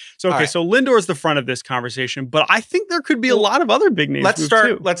 right? So okay, so Lindor's the front of this conversation, but I think there could be a lot of other big names. Let's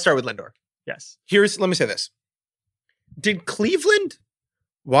start with Lindor. Yes. Let me say this. Did Cleveland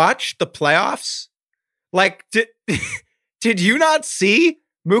watch the playoffs? Did you not see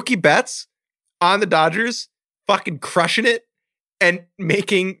Mookie Betts on the Dodgers fucking crushing it and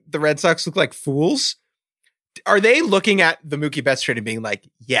making the Red Sox look like fools? are they looking at the Mookie Betts trade and being like,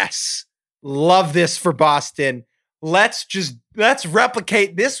 yes, love this for Boston. Let's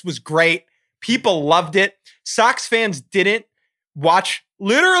replicate. This was great. People loved it. Sox fans didn't watch.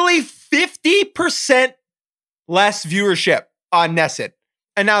 Literally 50% less viewership on NESN.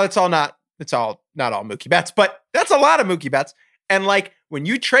 And now it's not all Mookie Betts, but that's a lot of Mookie Betts. And like when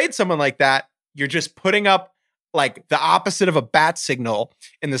you trade someone like that, you're just putting up like the opposite of a bat signal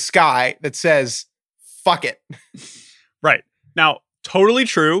in the sky that says, fuck it. Right. Now, totally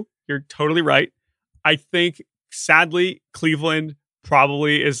true. You're totally right. I think sadly, Cleveland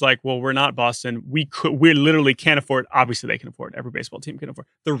probably is like, well, we're not Boston. We literally can't afford. Obviously, they can afford. Every baseball team can afford.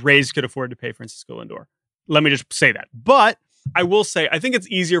 The Rays could afford to pay Francisco Lindor. Let me just say that. But I will say, I think it's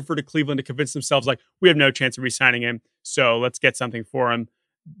easier for the Cleveland to convince themselves like, we have no chance of re-signing him, so let's get something for him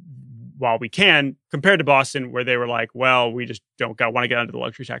while we can, compared to Boston, where they were like, well, we just want to get under the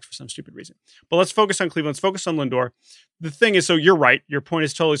luxury tax for some stupid reason. But let's focus on Cleveland. Let's focus on Lindor. The thing is, so you're right. Your point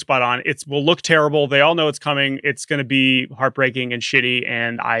is totally spot on. It will look terrible. They all know it's coming. It's going to be heartbreaking and shitty,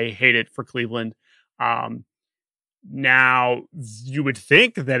 and I hate it for Cleveland. Now, you would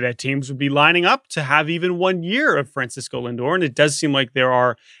think that teams would be lining up to have even 1 year of Francisco Lindor, and it does seem like there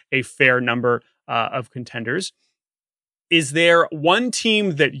are a fair number of contenders. Is there one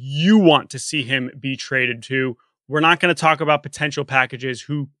team that you want to see him be traded to? We're not going to talk about potential packages,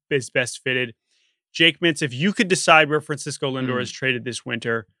 who is best fitted. Jake Mintz, if you could decide where Francisco Lindor is traded this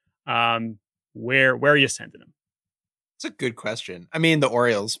winter, where are you sending him? It's a good question. I mean, the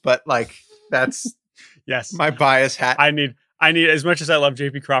Orioles, but like that's yes, my bias hat. I need, as much as I love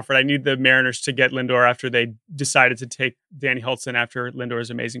JP Crawford, I need the Mariners to get Lindor after they decided to take Danny Hultzen after Lindor's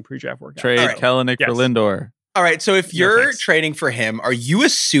amazing pre-draft workout. Trade Kelenic for Lindor. All right, so if you're trading for him, are you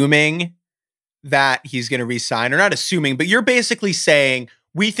assuming that he's going to re-sign? Or not assuming, but you're basically saying,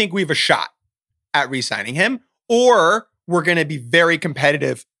 we think we have a shot at re-signing him, or we're going to be very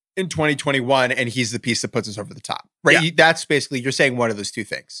competitive in 2021 and he's the piece that puts us over the top, right? Yeah. That's basically, you're saying one of those two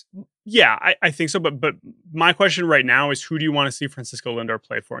things. Yeah, I think so. But my question right now is, who do you want to see Francisco Lindor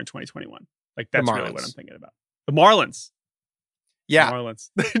play for in 2021? Like, that's really what I'm thinking about. The Marlins. Yeah. Marlins.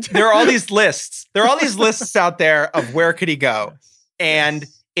 There are all these lists. There are all these lists out there of where could he go. And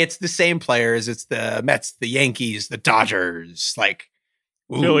it's the same players. It's the Mets, the Yankees, the Dodgers, like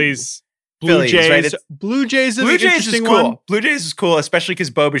Phillies, Blue Jays. Right? Blue Jays is cool. one. Blue Jays is cool, especially because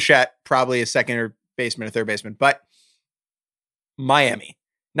Bo Bichette probably a second or baseman or third baseman. But Miami,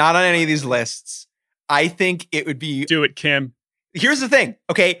 not on any of these lists. I think it would be. Do it, Kim. Here's the thing.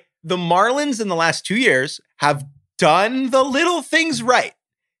 Okay. The Marlins in the last 2 years have done the little things right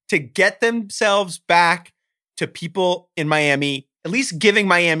to get themselves back to people in Miami, at least giving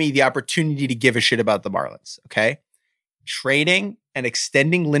Miami the opportunity to give a shit about the Marlins. Okay. Trading and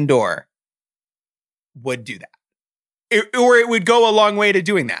extending Lindor would do that. It would go a long way to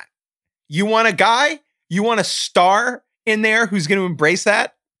doing that. You want a guy, you want a star in there who's going to embrace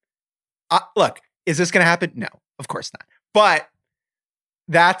that. Look, is this going to happen? No, of course not. But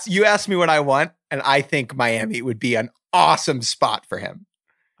you asked me what I want, and I think Miami would be an awesome spot for him.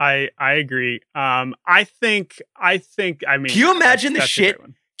 I agree. I mean, can you imagine the shit?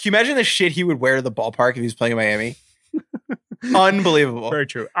 Can you imagine the shit he would wear to the ballpark if he was playing in Miami? Unbelievable. Very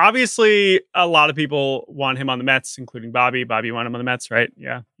true. Obviously, a lot of people want him on the Mets, including Bobby. Bobby, you want him on the Mets, right?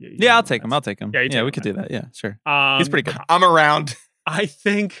 Yeah. Yeah, I'll take him. Yeah, we could do that. Yeah, sure. He's pretty good. I'm around. I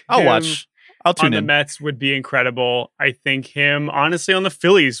think I'll watch. I'll tune in. On the Mets would be incredible. I think him, honestly, on the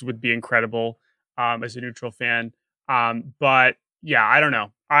Phillies would be incredible as a neutral fan. But yeah, I don't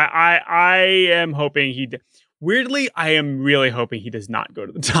know. I am hoping weirdly, I am really hoping he does not go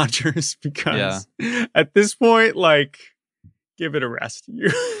to the Dodgers because at this point, like, give it a rest.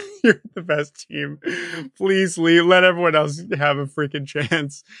 You're the best team. Please leave. Let everyone else have a freaking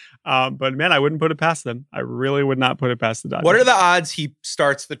chance. But man, I wouldn't put it past them. I really would not put it past the Dodgers. What are the odds he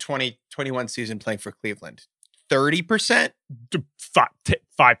starts the 2021 season playing for Cleveland? 30%?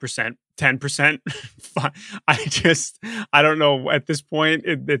 5%, 10%. I don't know at this point.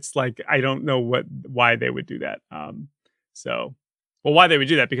 It's like, I don't know why they would do that. Why they would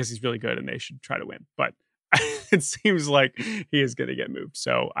do that, because he's really good and they should try to win. But it seems like he is going to get moved.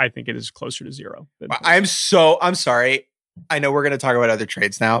 So I think it is closer to zero. I'm sorry. I know we're going to talk about other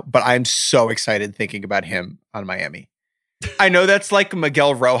trades now, but I'm so excited thinking about him on Miami. I know that's like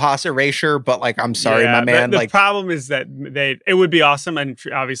Miguel Rojas erasure, but like, I'm sorry, my man. The problem is that it would be awesome. And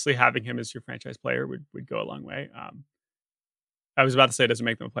obviously having him as your franchise player would go a long way. I was about to say it doesn't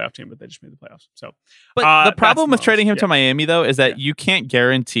make them a playoff team, but they just made the playoffs. So, but the problem with trading him to Miami, though, is that you can't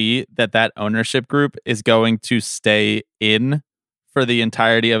guarantee that ownership group is going to stay in for the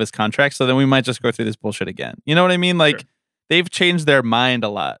entirety of his contract. So then we might just go through this bullshit again. You know what I mean? Like, Sure. they've changed their mind a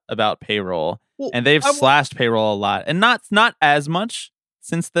lot about payroll, and they've slashed payroll a lot, and not as much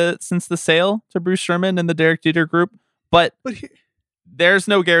since the sale to Bruce Sherman and the Derek Jeter group. But there's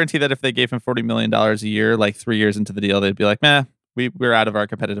no guarantee that if they gave him $40 million a year, like 3 years into the deal, they'd be like, "Meh, we're out of our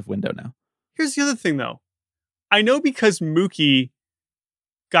competitive window now." Here's the other thing, though. I know because Mookie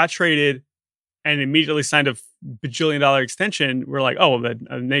got traded and immediately signed a bajillion-dollar extension, we're like, oh, well,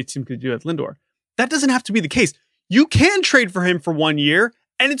 then Nate seemed to do it with Lindor. That doesn't have to be the case. You can trade for him for 1 year,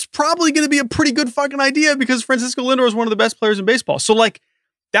 and it's probably going to be a pretty good fucking idea because Francisco Lindor is one of the best players in baseball. So, like,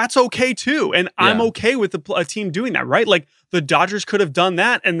 that's okay, too. And I'm okay with a team doing that, right? Like, the Dodgers could have done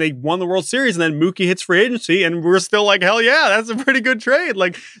that, and they won the World Series, and then Mookie hits free agency, and we're still like, hell yeah, that's a pretty good trade.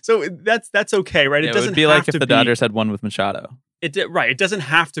 Like, so that's okay, right? It would be like if the Dodgers had won with Machado. Right. It doesn't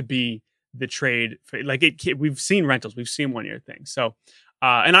have to be the trade. Like, we've seen rentals. We've seen 1 year things. So,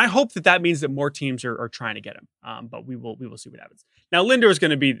 and I hope that means that more teams are trying to get him. But we will see what happens. Now, Lindor is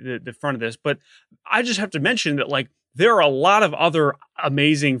going to be the front of this, but I just have to mention that, like, there are a lot of other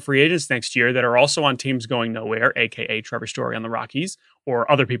amazing free agents next year that are also on teams going nowhere, aka Trevor Story on the Rockies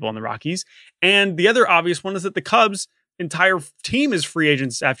or other people on the Rockies. And the other obvious one is that the Cubs' entire team is free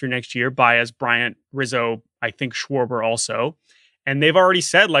agents after next year. Baez, Bryant, Rizzo, I think Schwarber also. And they've already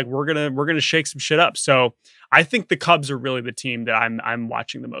said, like, we're gonna shake some shit up. So I think the Cubs are really the team that I'm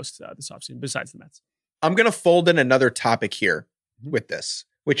watching the most this offseason, besides the Mets. I'm gonna fold in another topic here with this,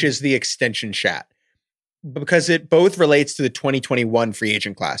 which is the extension chat, because it both relates to the 2021 free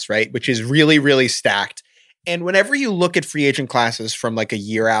agent class, right? Which is really, really stacked. And whenever you look at free agent classes from like a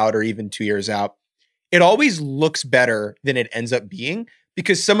year out or even 2 years out, it always looks better than it ends up being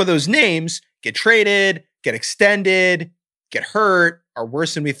because some of those names get traded, get extended, get hurt, are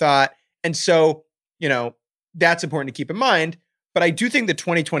worse than we thought. And so, you know, that's important to keep in mind. But I do think the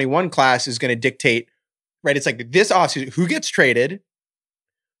 2021 class is going to dictate, right? It's like this offseason, who gets traded?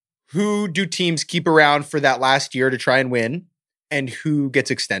 Who do teams keep around for that last year to try and win? And who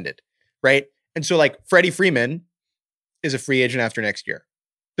gets extended, right? And so, like, Freddie Freeman is a free agent after next year.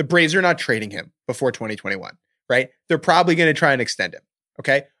 The Braves are not trading him before 2021, right? They're probably going to try and extend him,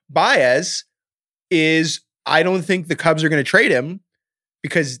 okay? Baez is, I don't think the Cubs are going to trade him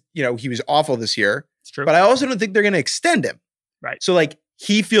because, you know, he was awful this year. It's true. But I also don't think they're going to extend him. Right. So, like,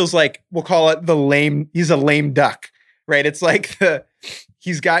 he feels like, we'll call it he's a lame duck, right? It's like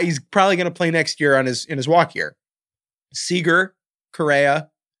he's probably going to play next year in his walk year. Seager, Correa,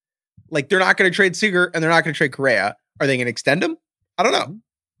 like, they're not going to trade Seager and they're not going to trade Correa. Are they going to extend him? I don't know.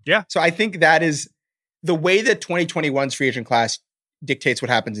 Yeah. So I think that is the way that 2021's free agent class dictates what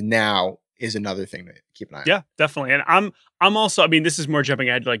happens now is another thing to keep an eye on. Yeah, definitely. And I'm also, I mean, this is more jumping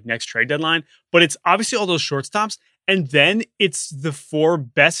ahead to like next trade deadline, but it's obviously all those shortstops. And then it's the 4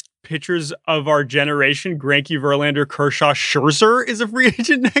 best pitchers of our generation. Greinke, Verlander, Kershaw, Scherzer is a free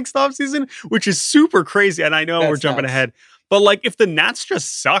agent next offseason, which is super crazy. And I know we're jumping ahead. But like, if the Nats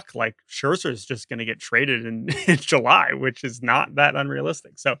just suck, like Scherzer is just going to get traded in July, which is not that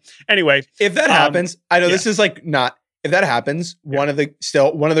unrealistic. So anyway, if that happens, I know this is like not. If that happens, one of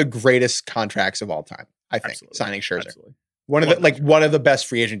the greatest contracts of all time, I think, signing Scherzer. Absolutely. One of the best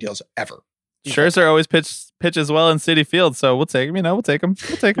free agent deals ever. Scherzer always pitches well in Citi Field, so we'll take him. We'll take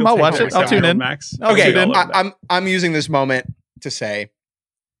him. I'll watch it. I'll tune in. Max. Okay, I'm using this moment to say,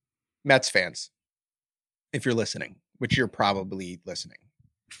 Mets fans, if you're listening, which you're probably listening,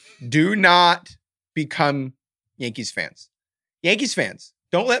 do not become Yankees fans. Yankees fans,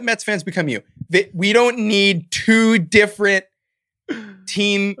 don't let Mets fans become you. We don't need 2 different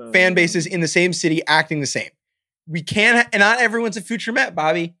team fan bases in the same city acting the same. We can't, and not everyone's a future Met,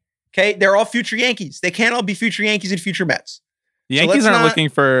 Bobby. Okay, they're all future Yankees. They can't all be future Yankees and future Mets. The Yankees aren't looking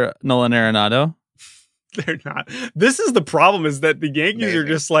for Nolan Arenado. They're not. This is the problem, is that the Yankees are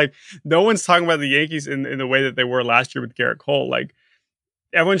just like, no one's talking about the Yankees in the way that they were last year with Garrett Cole. Like,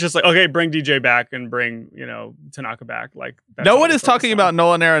 everyone's just like, okay, bring DJ back and bring, Tanaka back. Like, no one is talking about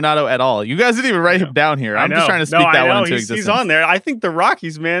Nolan Arenado at all. You guys didn't even write him down here. I'm just trying to speak that one into existence. He's on there. I think the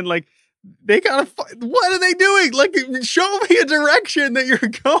Rockies, man, like, they gotta. What are they doing? Like, show me a direction that you're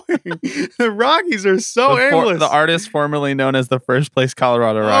going. The Rockies are so aimless. The artist formerly known as the first place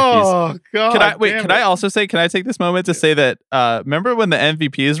Colorado Rockies. Oh God! Can I also say? Can I take this moment to say that? Remember when the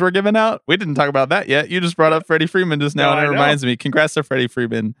MVPs were given out? We didn't talk about that yet. You just brought up Freddie Freeman just now, and it reminds me. Congrats to Freddie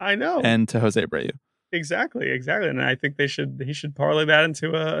Freeman. I know, and to Jose Abreu. Exactly, and I think he should parlay that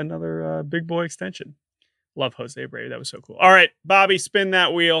into another big boy extension. Love Jose Abreu. That was so cool. All right, Bobby, spin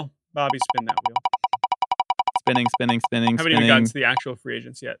that wheel. Bobby, spin that wheel. Spinning. Haven't even gotten to the actual free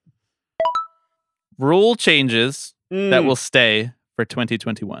agents yet. Rule changes that will stay for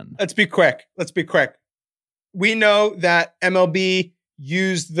 2021? Let's be quick. We know that MLB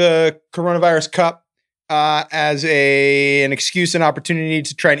used the Coronavirus Cup as an excuse and opportunity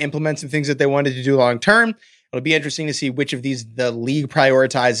to try and implement some things that they wanted to do long term. It'll be interesting to see which of these the league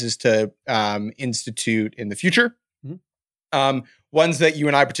prioritizes to institute in the future. Mm-hmm. Ones that you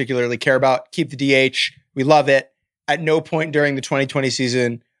and I particularly care about, keep the DH. We love it. At no point during the 2020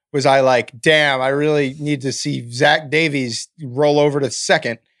 season was I like, damn, I really need to see Zach Davies roll over to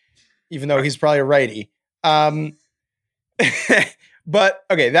second, even though he's probably a righty. But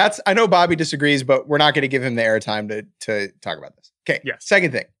okay, I know Bobby disagrees, but we're not going to give him the airtime to talk about this. Okay. Yes.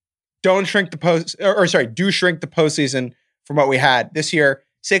 Second thing, do shrink the postseason from what we had this year.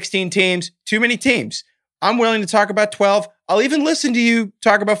 16 teams, too many teams. I'm willing to talk about 12. I'll even listen to you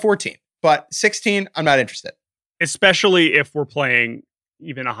talk about 14, but 16, I'm not interested. Especially if we're playing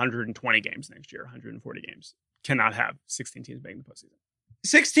even 120 games next year, 140 games. Cannot have 16 teams making the postseason.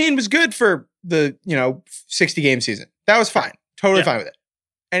 16 was good for the 60 game season. That was fine. Totally fine with it.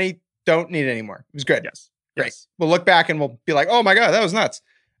 And he don't need it anymore. It was good. Yes. Great. Yes. We'll look back and we'll be like, oh my God, that was nuts.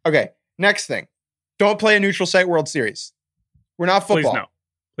 Okay. Next thing. Don't play a neutral site World Series. We're not football. Please no.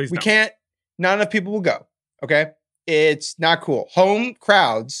 Please we no. can't. Not enough people will go. Okay. It's not cool. Home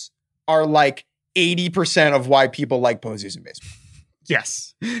crowds are like 80% of why people like postseason baseball.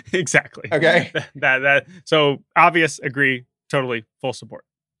 Yes, exactly. Okay. that so obvious, agree, totally, full support.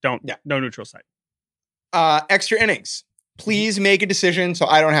 No neutral site. Extra innings. Please make a decision so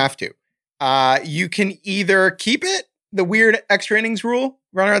I don't have to. You can either keep it, the weird extra innings rule,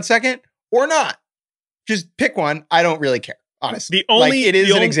 runner on second, or not. Just pick one. I don't really care, honestly. It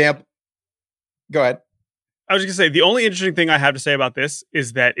is an example. Go ahead. I was just gonna say, the only interesting thing I have to say about this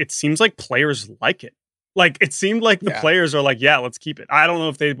is that it seems like players like it. Like, it seemed like the players are like, yeah, let's keep it. I don't know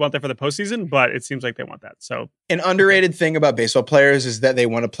if they want that for the postseason, but it seems like they want that. So, an underrated thing about baseball players is that they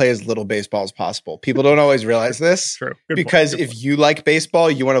want to play as little baseball as possible. People don't always realize this. True. Because if you like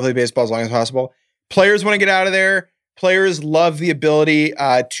baseball, you want to play baseball as long as possible. Players want to get out of there. Players love the ability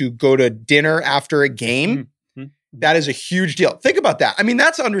to go to dinner after a game. Mm-hmm. That is a huge deal. Think about that. I mean,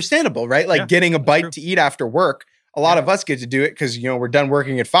 that's understandable, right? Like getting a bite to eat after work. A lot of us get to do it because, we're done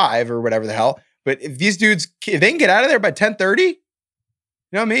working at 5 or whatever the hell. But if these dudes, if they can get out of there by 10:30, you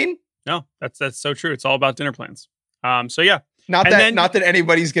know what I mean? No, that's so true. It's all about dinner plans. So yeah. Not that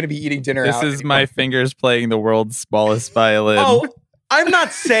anybody's going to be eating dinner this out. This is my fingers playing the world's smallest violin. Oh, I'm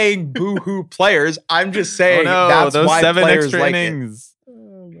not saying boo-hoo players. I'm just saying that's those why 7 players extra like innings. it.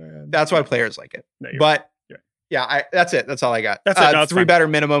 Oh, man. That's why players like it. No, but that's it. That's all I got. That's it. No, 3 batter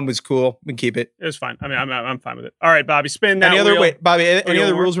minimum was cool. We can keep it. It was fine. I mean, I'm fine with it. All right, Bobby, spin that wheel. Bobby, any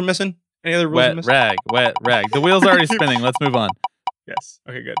other rules we're missing? Any other rules we're missing? Wet rag. The wheel's already spinning. Let's move on. Yes.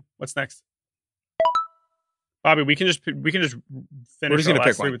 Okay, good. What's next? Bobby, we can just finish the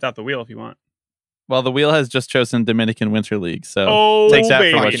last 3 without the wheel if you want. Well, the wheel has just chosen Dominican Winter League, so take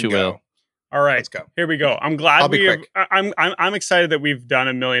that for what you will. All right, let's go. Here we go. I'm glad quick. I'm excited that we've done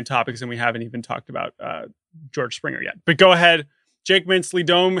a million topics and we haven't even talked about George Springer yet. But go ahead. Jake Mintz, Lee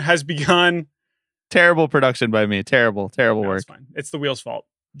Dome has begun. Terrible production by me. Terrible work. It's fine. It's the wheel's fault.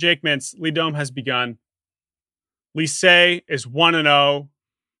 Jake Mintz, Lee Dome has begun. Lisey is 1-0.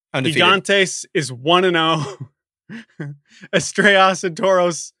 Gigantes is 1-0. Estrellas and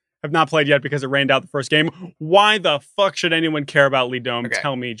Toros have not played yet because it rained out the first game. Why the fuck should anyone care about Lee Dome? Okay.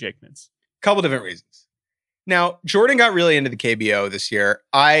 Tell me, Jake Mintz. Couple different reasons. Now, Jordan got really into the KBO this year.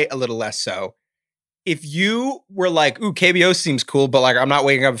 I a little less so. If you were like, ooh, KBO seems cool, but like I'm not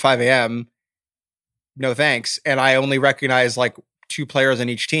waking up at 5 a.m., no thanks, and I only recognize like 2 players on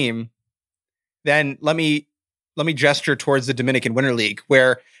each team, then let me gesture towards the Dominican Winter League,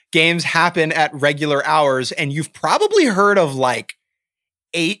 where games happen at regular hours, and you've probably heard of like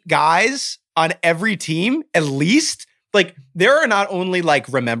 8 guys on every team, at least. Like, there are not only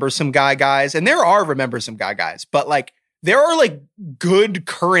like remember some guys, and there are remember some guys, but like there are like good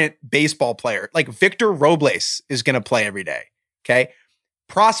current baseball players. Like Victor Robles is going to play every day. Okay.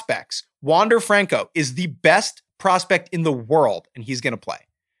 Prospects. Wander Franco is the best prospect in the world, and he's going to play.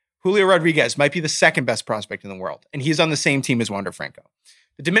 Julio Rodriguez might be the second best prospect in the world, and he's on the same team as Wander Franco.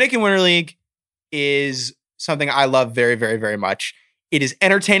 The Dominican Winter League is something I love very, very, very much. It is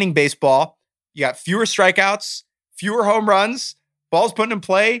entertaining baseball. You got fewer strikeouts, fewer home runs, balls put in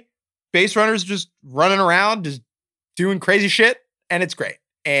play, base runners just running around, just doing crazy shit, and it's great.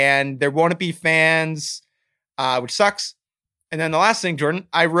 And there won't be fans, which sucks. And then the last thing, Jordan,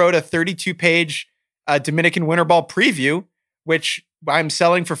 I wrote a 32-page Dominican Winter Ball preview, which I'm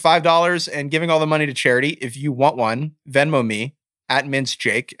selling for $5 and giving all the money to charity. If you want one, Venmo me at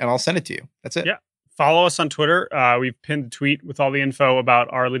MintzJake, and I'll send it to you. That's it. Yeah. Follow us on Twitter. We've pinned a tweet with all the info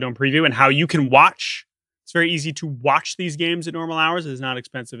about our Early Dome preview and how you can watch. It's very easy to watch these games at normal hours. It is not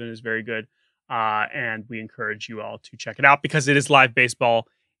expensive and is very good. And we encourage you all to check it out because it is live baseball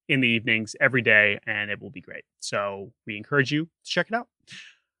in the evenings every day, and it will be great. So we encourage you to check it out.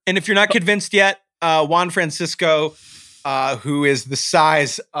 And if you're not convinced yet, Juan Francisco, who is the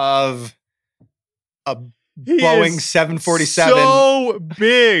size of a Boeing 747. So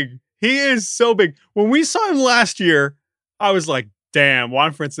big. He is so big. When we saw him last year, I was like, damn,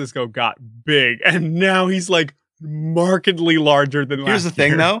 Juan Francisco got big. And now he's like markedly larger than last year. Here's the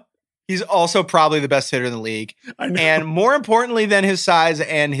thing, though. He's also probably the best hitter in the league. I know. And more importantly than his size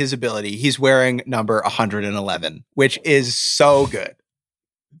and his ability, he's wearing number 111, which is so good.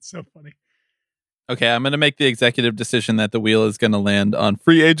 It's so funny. Okay, I'm going to make the executive decision that the wheel is going to land on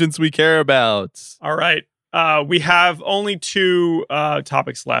free agents we care about. All right. We have only 2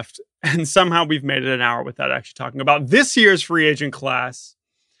 topics left, and somehow we've made it an hour without actually talking about this year's free agent class.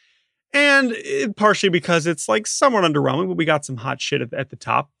 And partially because it's like somewhat underwhelming, but we got some hot shit at the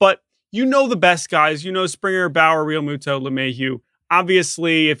top. But you know the best guys. You know Springer, Bauer, Real Muto, LeMahieu.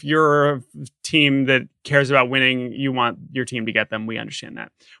 Obviously, if you're a team that cares about winning, you want your team to get them. We understand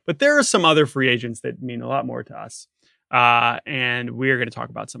that. But there are some other free agents that mean a lot more to us. And we're going to talk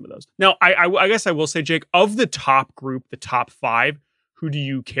about some of those. Now, I guess I will say, Jake, of the top group, the top 5, who do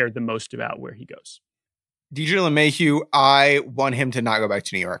you care the most about where he goes? DJ LeMahieu, I want him to not go back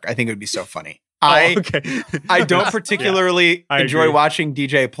to New York. I think it would be so funny. Okay. I don't particularly enjoy watching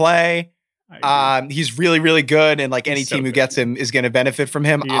DJ play. He's really, really good. And like any team who gets him is going to benefit from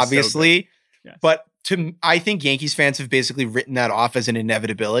him, obviously. Yes. But I think Yankees fans have basically written that off as an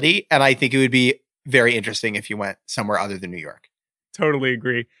inevitability. And I think it would be very interesting if he went somewhere other than New York. Totally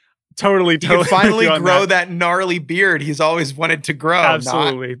agree. Totally. He can finally grow that gnarly beard he's always wanted to grow.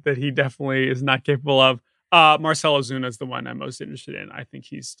 Absolutely. That he definitely is not capable of. Marcell Ozuna is the one I'm most interested in. I think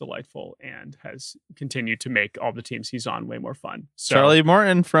he's delightful and has continued to make all the teams he's on way more fun. So, Charlie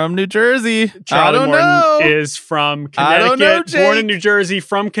Morton from New Jersey. Charlie Morton is from Connecticut, born in New Jersey,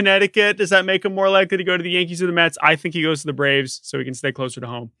 from Connecticut. Does that make him more likely to go to the Yankees or the Mets? I think he goes to the Braves so he can stay closer to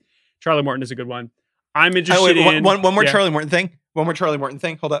home. Charlie Morton is a good one. I'm interested in... One more Charlie Morton thing. One more Charlie Morton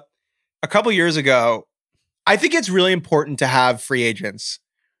thing. Hold up. A couple years ago, I think it's really important to have free agents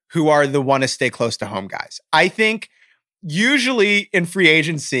who are the want to stay close to home guys. I think usually in free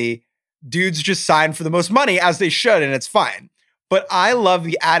agency, dudes just sign for the most money, as they should, and it's fine. But I love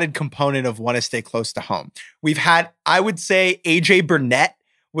the added component of want to stay close to home. We've had, I would say, AJ Burnett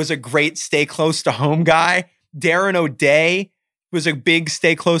was a great stay close to home guy. Darren O'Day was a big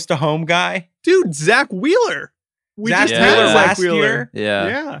stay close to home guy. Dude, Zach Wheeler. Zach Wheeler last year.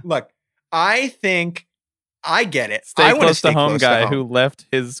 Yeah. Look, I think I get it. Stay close to home guy who left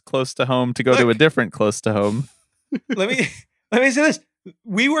his close to home to go to a different close to home. Let me say this.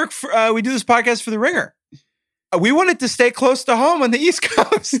 We do this podcast for The Ringer. We wanted to stay close to home on the East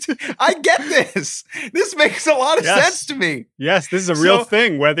Coast. I get this. This makes a lot of sense to me. Yes, this is a real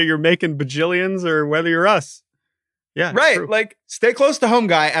thing, whether you're making bajillions or whether you're us. Yeah, right. Like, stay close to home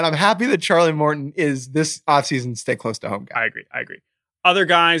guy. And I'm happy that Charlie Morton is this offseason stay close to home guy. I agree. Other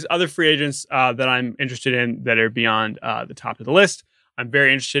guys, other free agents that I'm interested in that are beyond the top of the list. I'm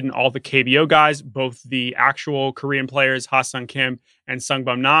very interested in all the KBO guys, both the actual Korean players, Ha-Sung Kim and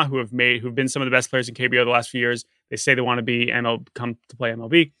Sungbum Na, who've been some of the best players in KBO the last few years. They say they want to be come to play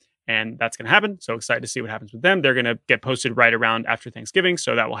MLB, and that's going to happen. So excited to see what happens with them. They're going to get posted right around after Thanksgiving,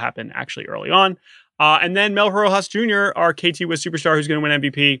 so that will happen actually early on. And then Mel Rojas Jr., our KT Wiz superstar who's going to win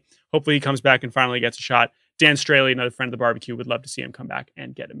MVP. Hopefully he comes back and finally gets a shot. Dan Straley, another friend of the barbecue, would love to see him come back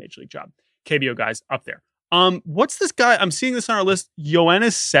and get a major league job. KBO guys up there. What's this guy? I'm seeing this on our list.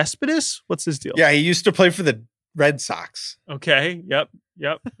 Yoenis Cespedes? What's his deal? Yeah, he used to play for the Red Sox. Okay. Yep.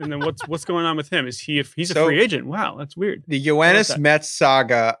 And then what's going on with him? He's a free agent? Wow, that's weird. The Yoenis Mets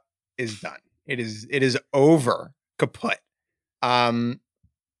saga is done. It is over. Kaput.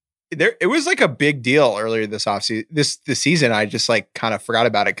 It was like a big deal earlier this offseason. This season, I just like kind of forgot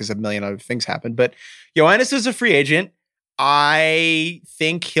about it because a million other things happened. But Yoenis is a free agent. I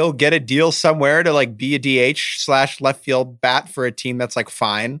think he'll get a deal somewhere to like be a DH/left field bat for a team that's like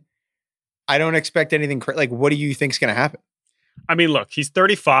fine. I don't expect anything like, what do you think is going to happen? I mean, look, he's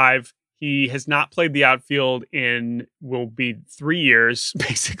 35. He has not played the outfield will be 3 years,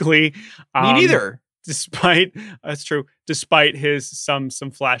 basically. Me neither. Despite his some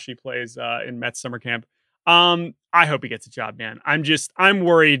flashy plays in Mets summer camp. I hope he gets a job, man. I'm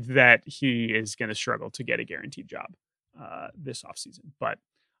worried that he is going to struggle to get a guaranteed job this offseason. But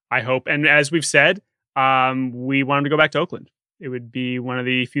I hope, and as we've said, we want him to go back to Oakland. it would be one of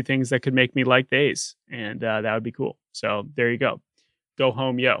the few things that could make me like the A's, and that would be cool. So there you go. Go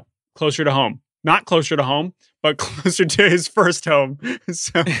home, yo. Closer to home. Not closer to home, but closer to his first home.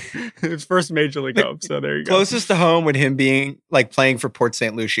 So his first major league home. So there you go. Closest to home with him being like playing for Port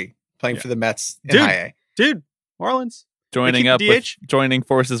St. Lucie, playing for the Mets in high A. Dude, Marlins. Joining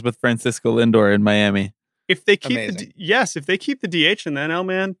forces with Francisco Lindor in Miami. If they keep if they keep the DH in the NL,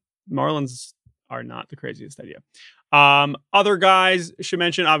 man, Marlins are not the craziest idea. Other guys should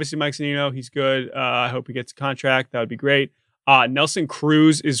mention, obviously Mike Zunino, he's good. I hope he gets a contract. That would be great. Nelson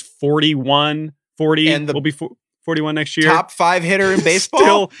Cruz is 40 and will be 41 next year. Top 5 hitter in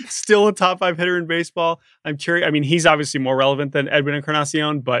baseball. Still a top 5 hitter in baseball. I'm curious. I mean, he's obviously more relevant than Edwin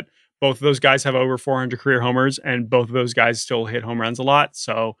Encarnacion, but both of those guys have over 400 career homers, and both of those guys still hit home runs a lot.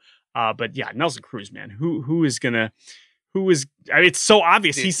 So, but yeah, Nelson Cruz, man, it's so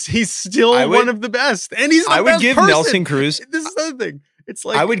obvious. He's still one of the best, and he's the I would best give person. Nelson Cruz. This is the other thing. It's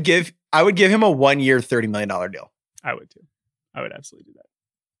like I would give him a 1-year, $30 million deal. I would too. I would absolutely do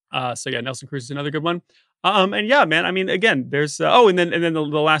that. So yeah, Nelson Cruz is another good one. And yeah, man. I mean, again, there's and then the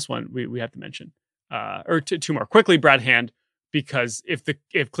last one we have to mention, or two more quickly. Brad Hand, because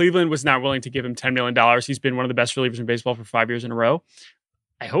if Cleveland was not willing to give him $10 million, he's been one of the best relievers in baseball for 5 years in a row.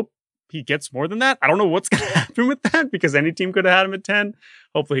 I hope he gets more than that. I don't know what's going to happen with that, because any team could have had him at 10.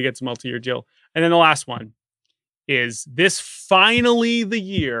 Hopefully he gets a multi-year deal. And then the last one is this finally the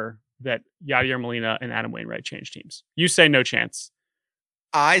year that Yadier Molina and Adam Wainwright change teams. You say no chance.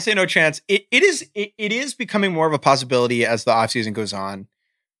 I say no chance. It is becoming more of a possibility as the offseason goes on.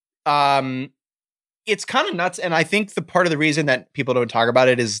 It's kind of nuts. And I think the part of the reason that people don't talk about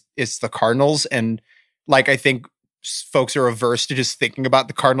it is it's the Cardinals. And like, I think folks are averse to just thinking about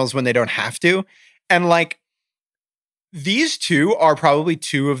the Cardinals when they don't have to. And like, these two are probably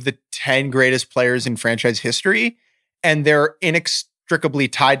 2 of the 10 greatest players in franchise history. And they're inextricably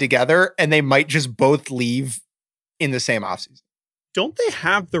tied together, and they might just both leave in the same offseason. Don't they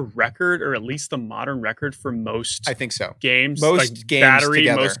have the record, or at least the modern record, for most? I think so. Games, most games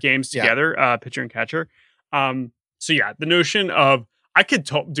together. Most games together, pitcher and catcher. So yeah, the notion of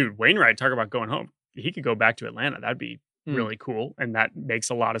dude, Wainwright, talk about going home. He could go back to Atlanta. That'd be really cool, and that makes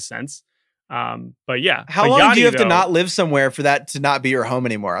a lot of sense. But yeah, how long do you have to not live somewhere for that to not be your home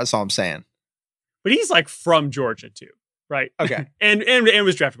anymore? That's all I'm saying. But he's like from Georgia too. Right. Okay. and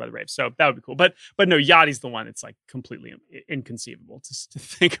was drafted by the Braves, so that would be cool. But no, Yachty's the one. It's like completely inconceivable to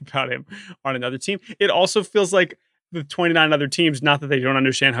think about him on another team. It also feels like the 29 other teams, not that they don't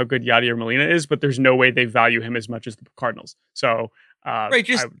understand how good Yadier Molina is, but there's no way they value him as much as the Cardinals. So right,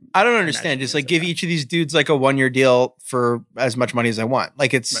 I don't understand. Just like give each of these dudes like a 1-year deal for as much money as I want.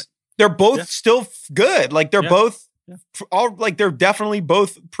 Like they're both still good. Like they're both all like they're definitely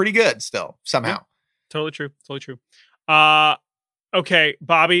both pretty good still somehow. Yeah. Totally true. Okay,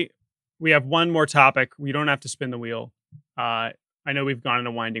 Bobby, we have one more topic. We don't have to spin the wheel. I know we've gone in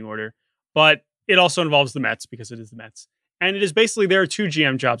a winding order, but it also involves the Mets because it is the Mets. And it is basically there are 2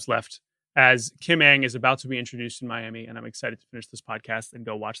 GM jobs left, as Kim Ng is about to be introduced in Miami, and I'm excited to finish this podcast and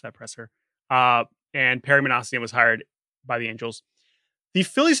go watch that presser. And Perry Manassian was hired by the Angels. The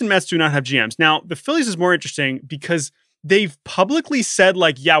Phillies and Mets do not have GMs. Now, the Phillies is more interesting because they've publicly said,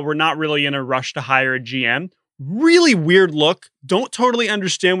 like, yeah, we're not really in a rush to hire a GM. Really weird look. Don't totally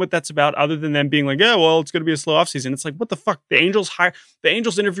understand what that's about, other than them being like, yeah, well, it's going to be a slow offseason. It's like, what the fuck? The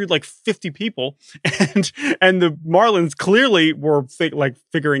Angels interviewed like 50 people, and the Marlins clearly were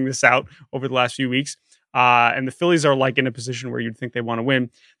figuring this out over the last few weeks. And the Phillies are like in a position where you'd think they want to win.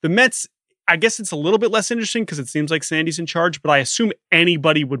 The Mets, I guess it's a little bit less interesting because it seems like Sandy's in charge, but I assume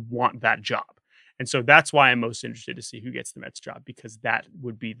anybody would want that job. And so that's why I'm most interested to see who gets the Mets job, because that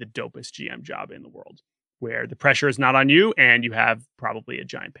would be the dopest GM job in the world, where the pressure is not on you and you have probably a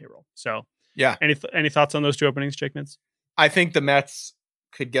giant payroll. So yeah. Any thoughts on those 2 openings, Jake Mintz? I think the Mets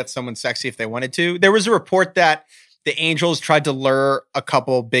could get someone sexy if they wanted to. There was a report that the Angels tried to lure a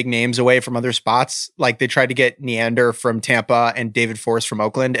couple big names away from other spots. Like they tried to get Neander from Tampa and David Force from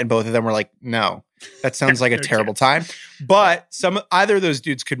Oakland. And both of them were like, no, that sounds like a terrible time. But either of those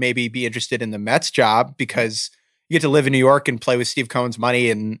dudes could maybe be interested in the Mets job, because you get to live in New York and play with Steve Cohen's money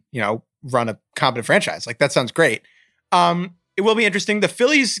and, run a competent franchise. Like that sounds great. It will be interesting. The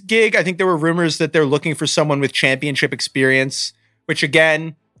Phillies gig, I think there were rumors that they're looking for someone with championship experience, which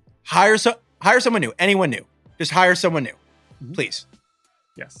again, hire someone new, anyone new. Just hire someone new, please.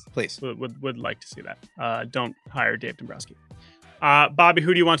 Yes, please. Would like to see that. Don't hire Dave Dombrowski. Bobby,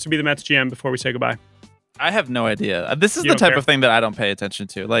 who do you want to be the Mets GM before we say goodbye? I have no idea. This is the type of thing that I don't pay attention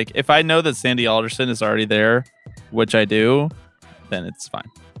to. Like, if I know that Sandy Alderson is already there, which I do, then it's fine.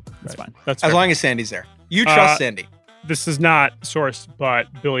 It's fine. That's as long as Sandy's there. You trust Sandy. This is not sourced, but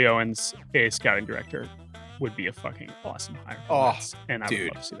Billy Owens, a scouting director, would be a fucking awesome hire. And I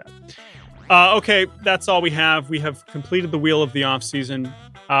would love to see that. Okay, that's all we have. We have completed the wheel of the offseason.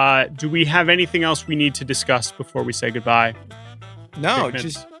 Do we have anything else we need to discuss before we say goodbye? No,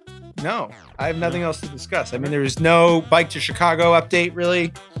 I have nothing else to discuss. I mean, there was no Bike to Chicago update,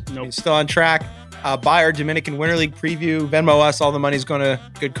 really. Nope. It's still on track. Buy our Dominican Winter League preview. Venmo us. All the money's going to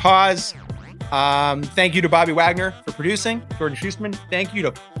good cause. Thank you to Bobby Wagner for producing. Jordan Schusterman. Thank you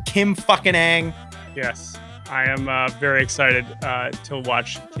to Kim fucking Ang. Yes. I am very excited to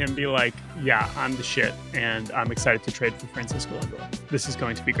watch Kim be like, yeah, I'm the shit, and I'm excited to trade for Francisco Lindor. This is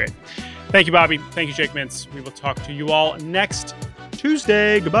going to be great. Thank you, Bobby. Thank you, Jake Mintz. We will talk to you all next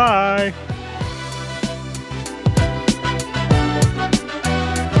Tuesday. Goodbye.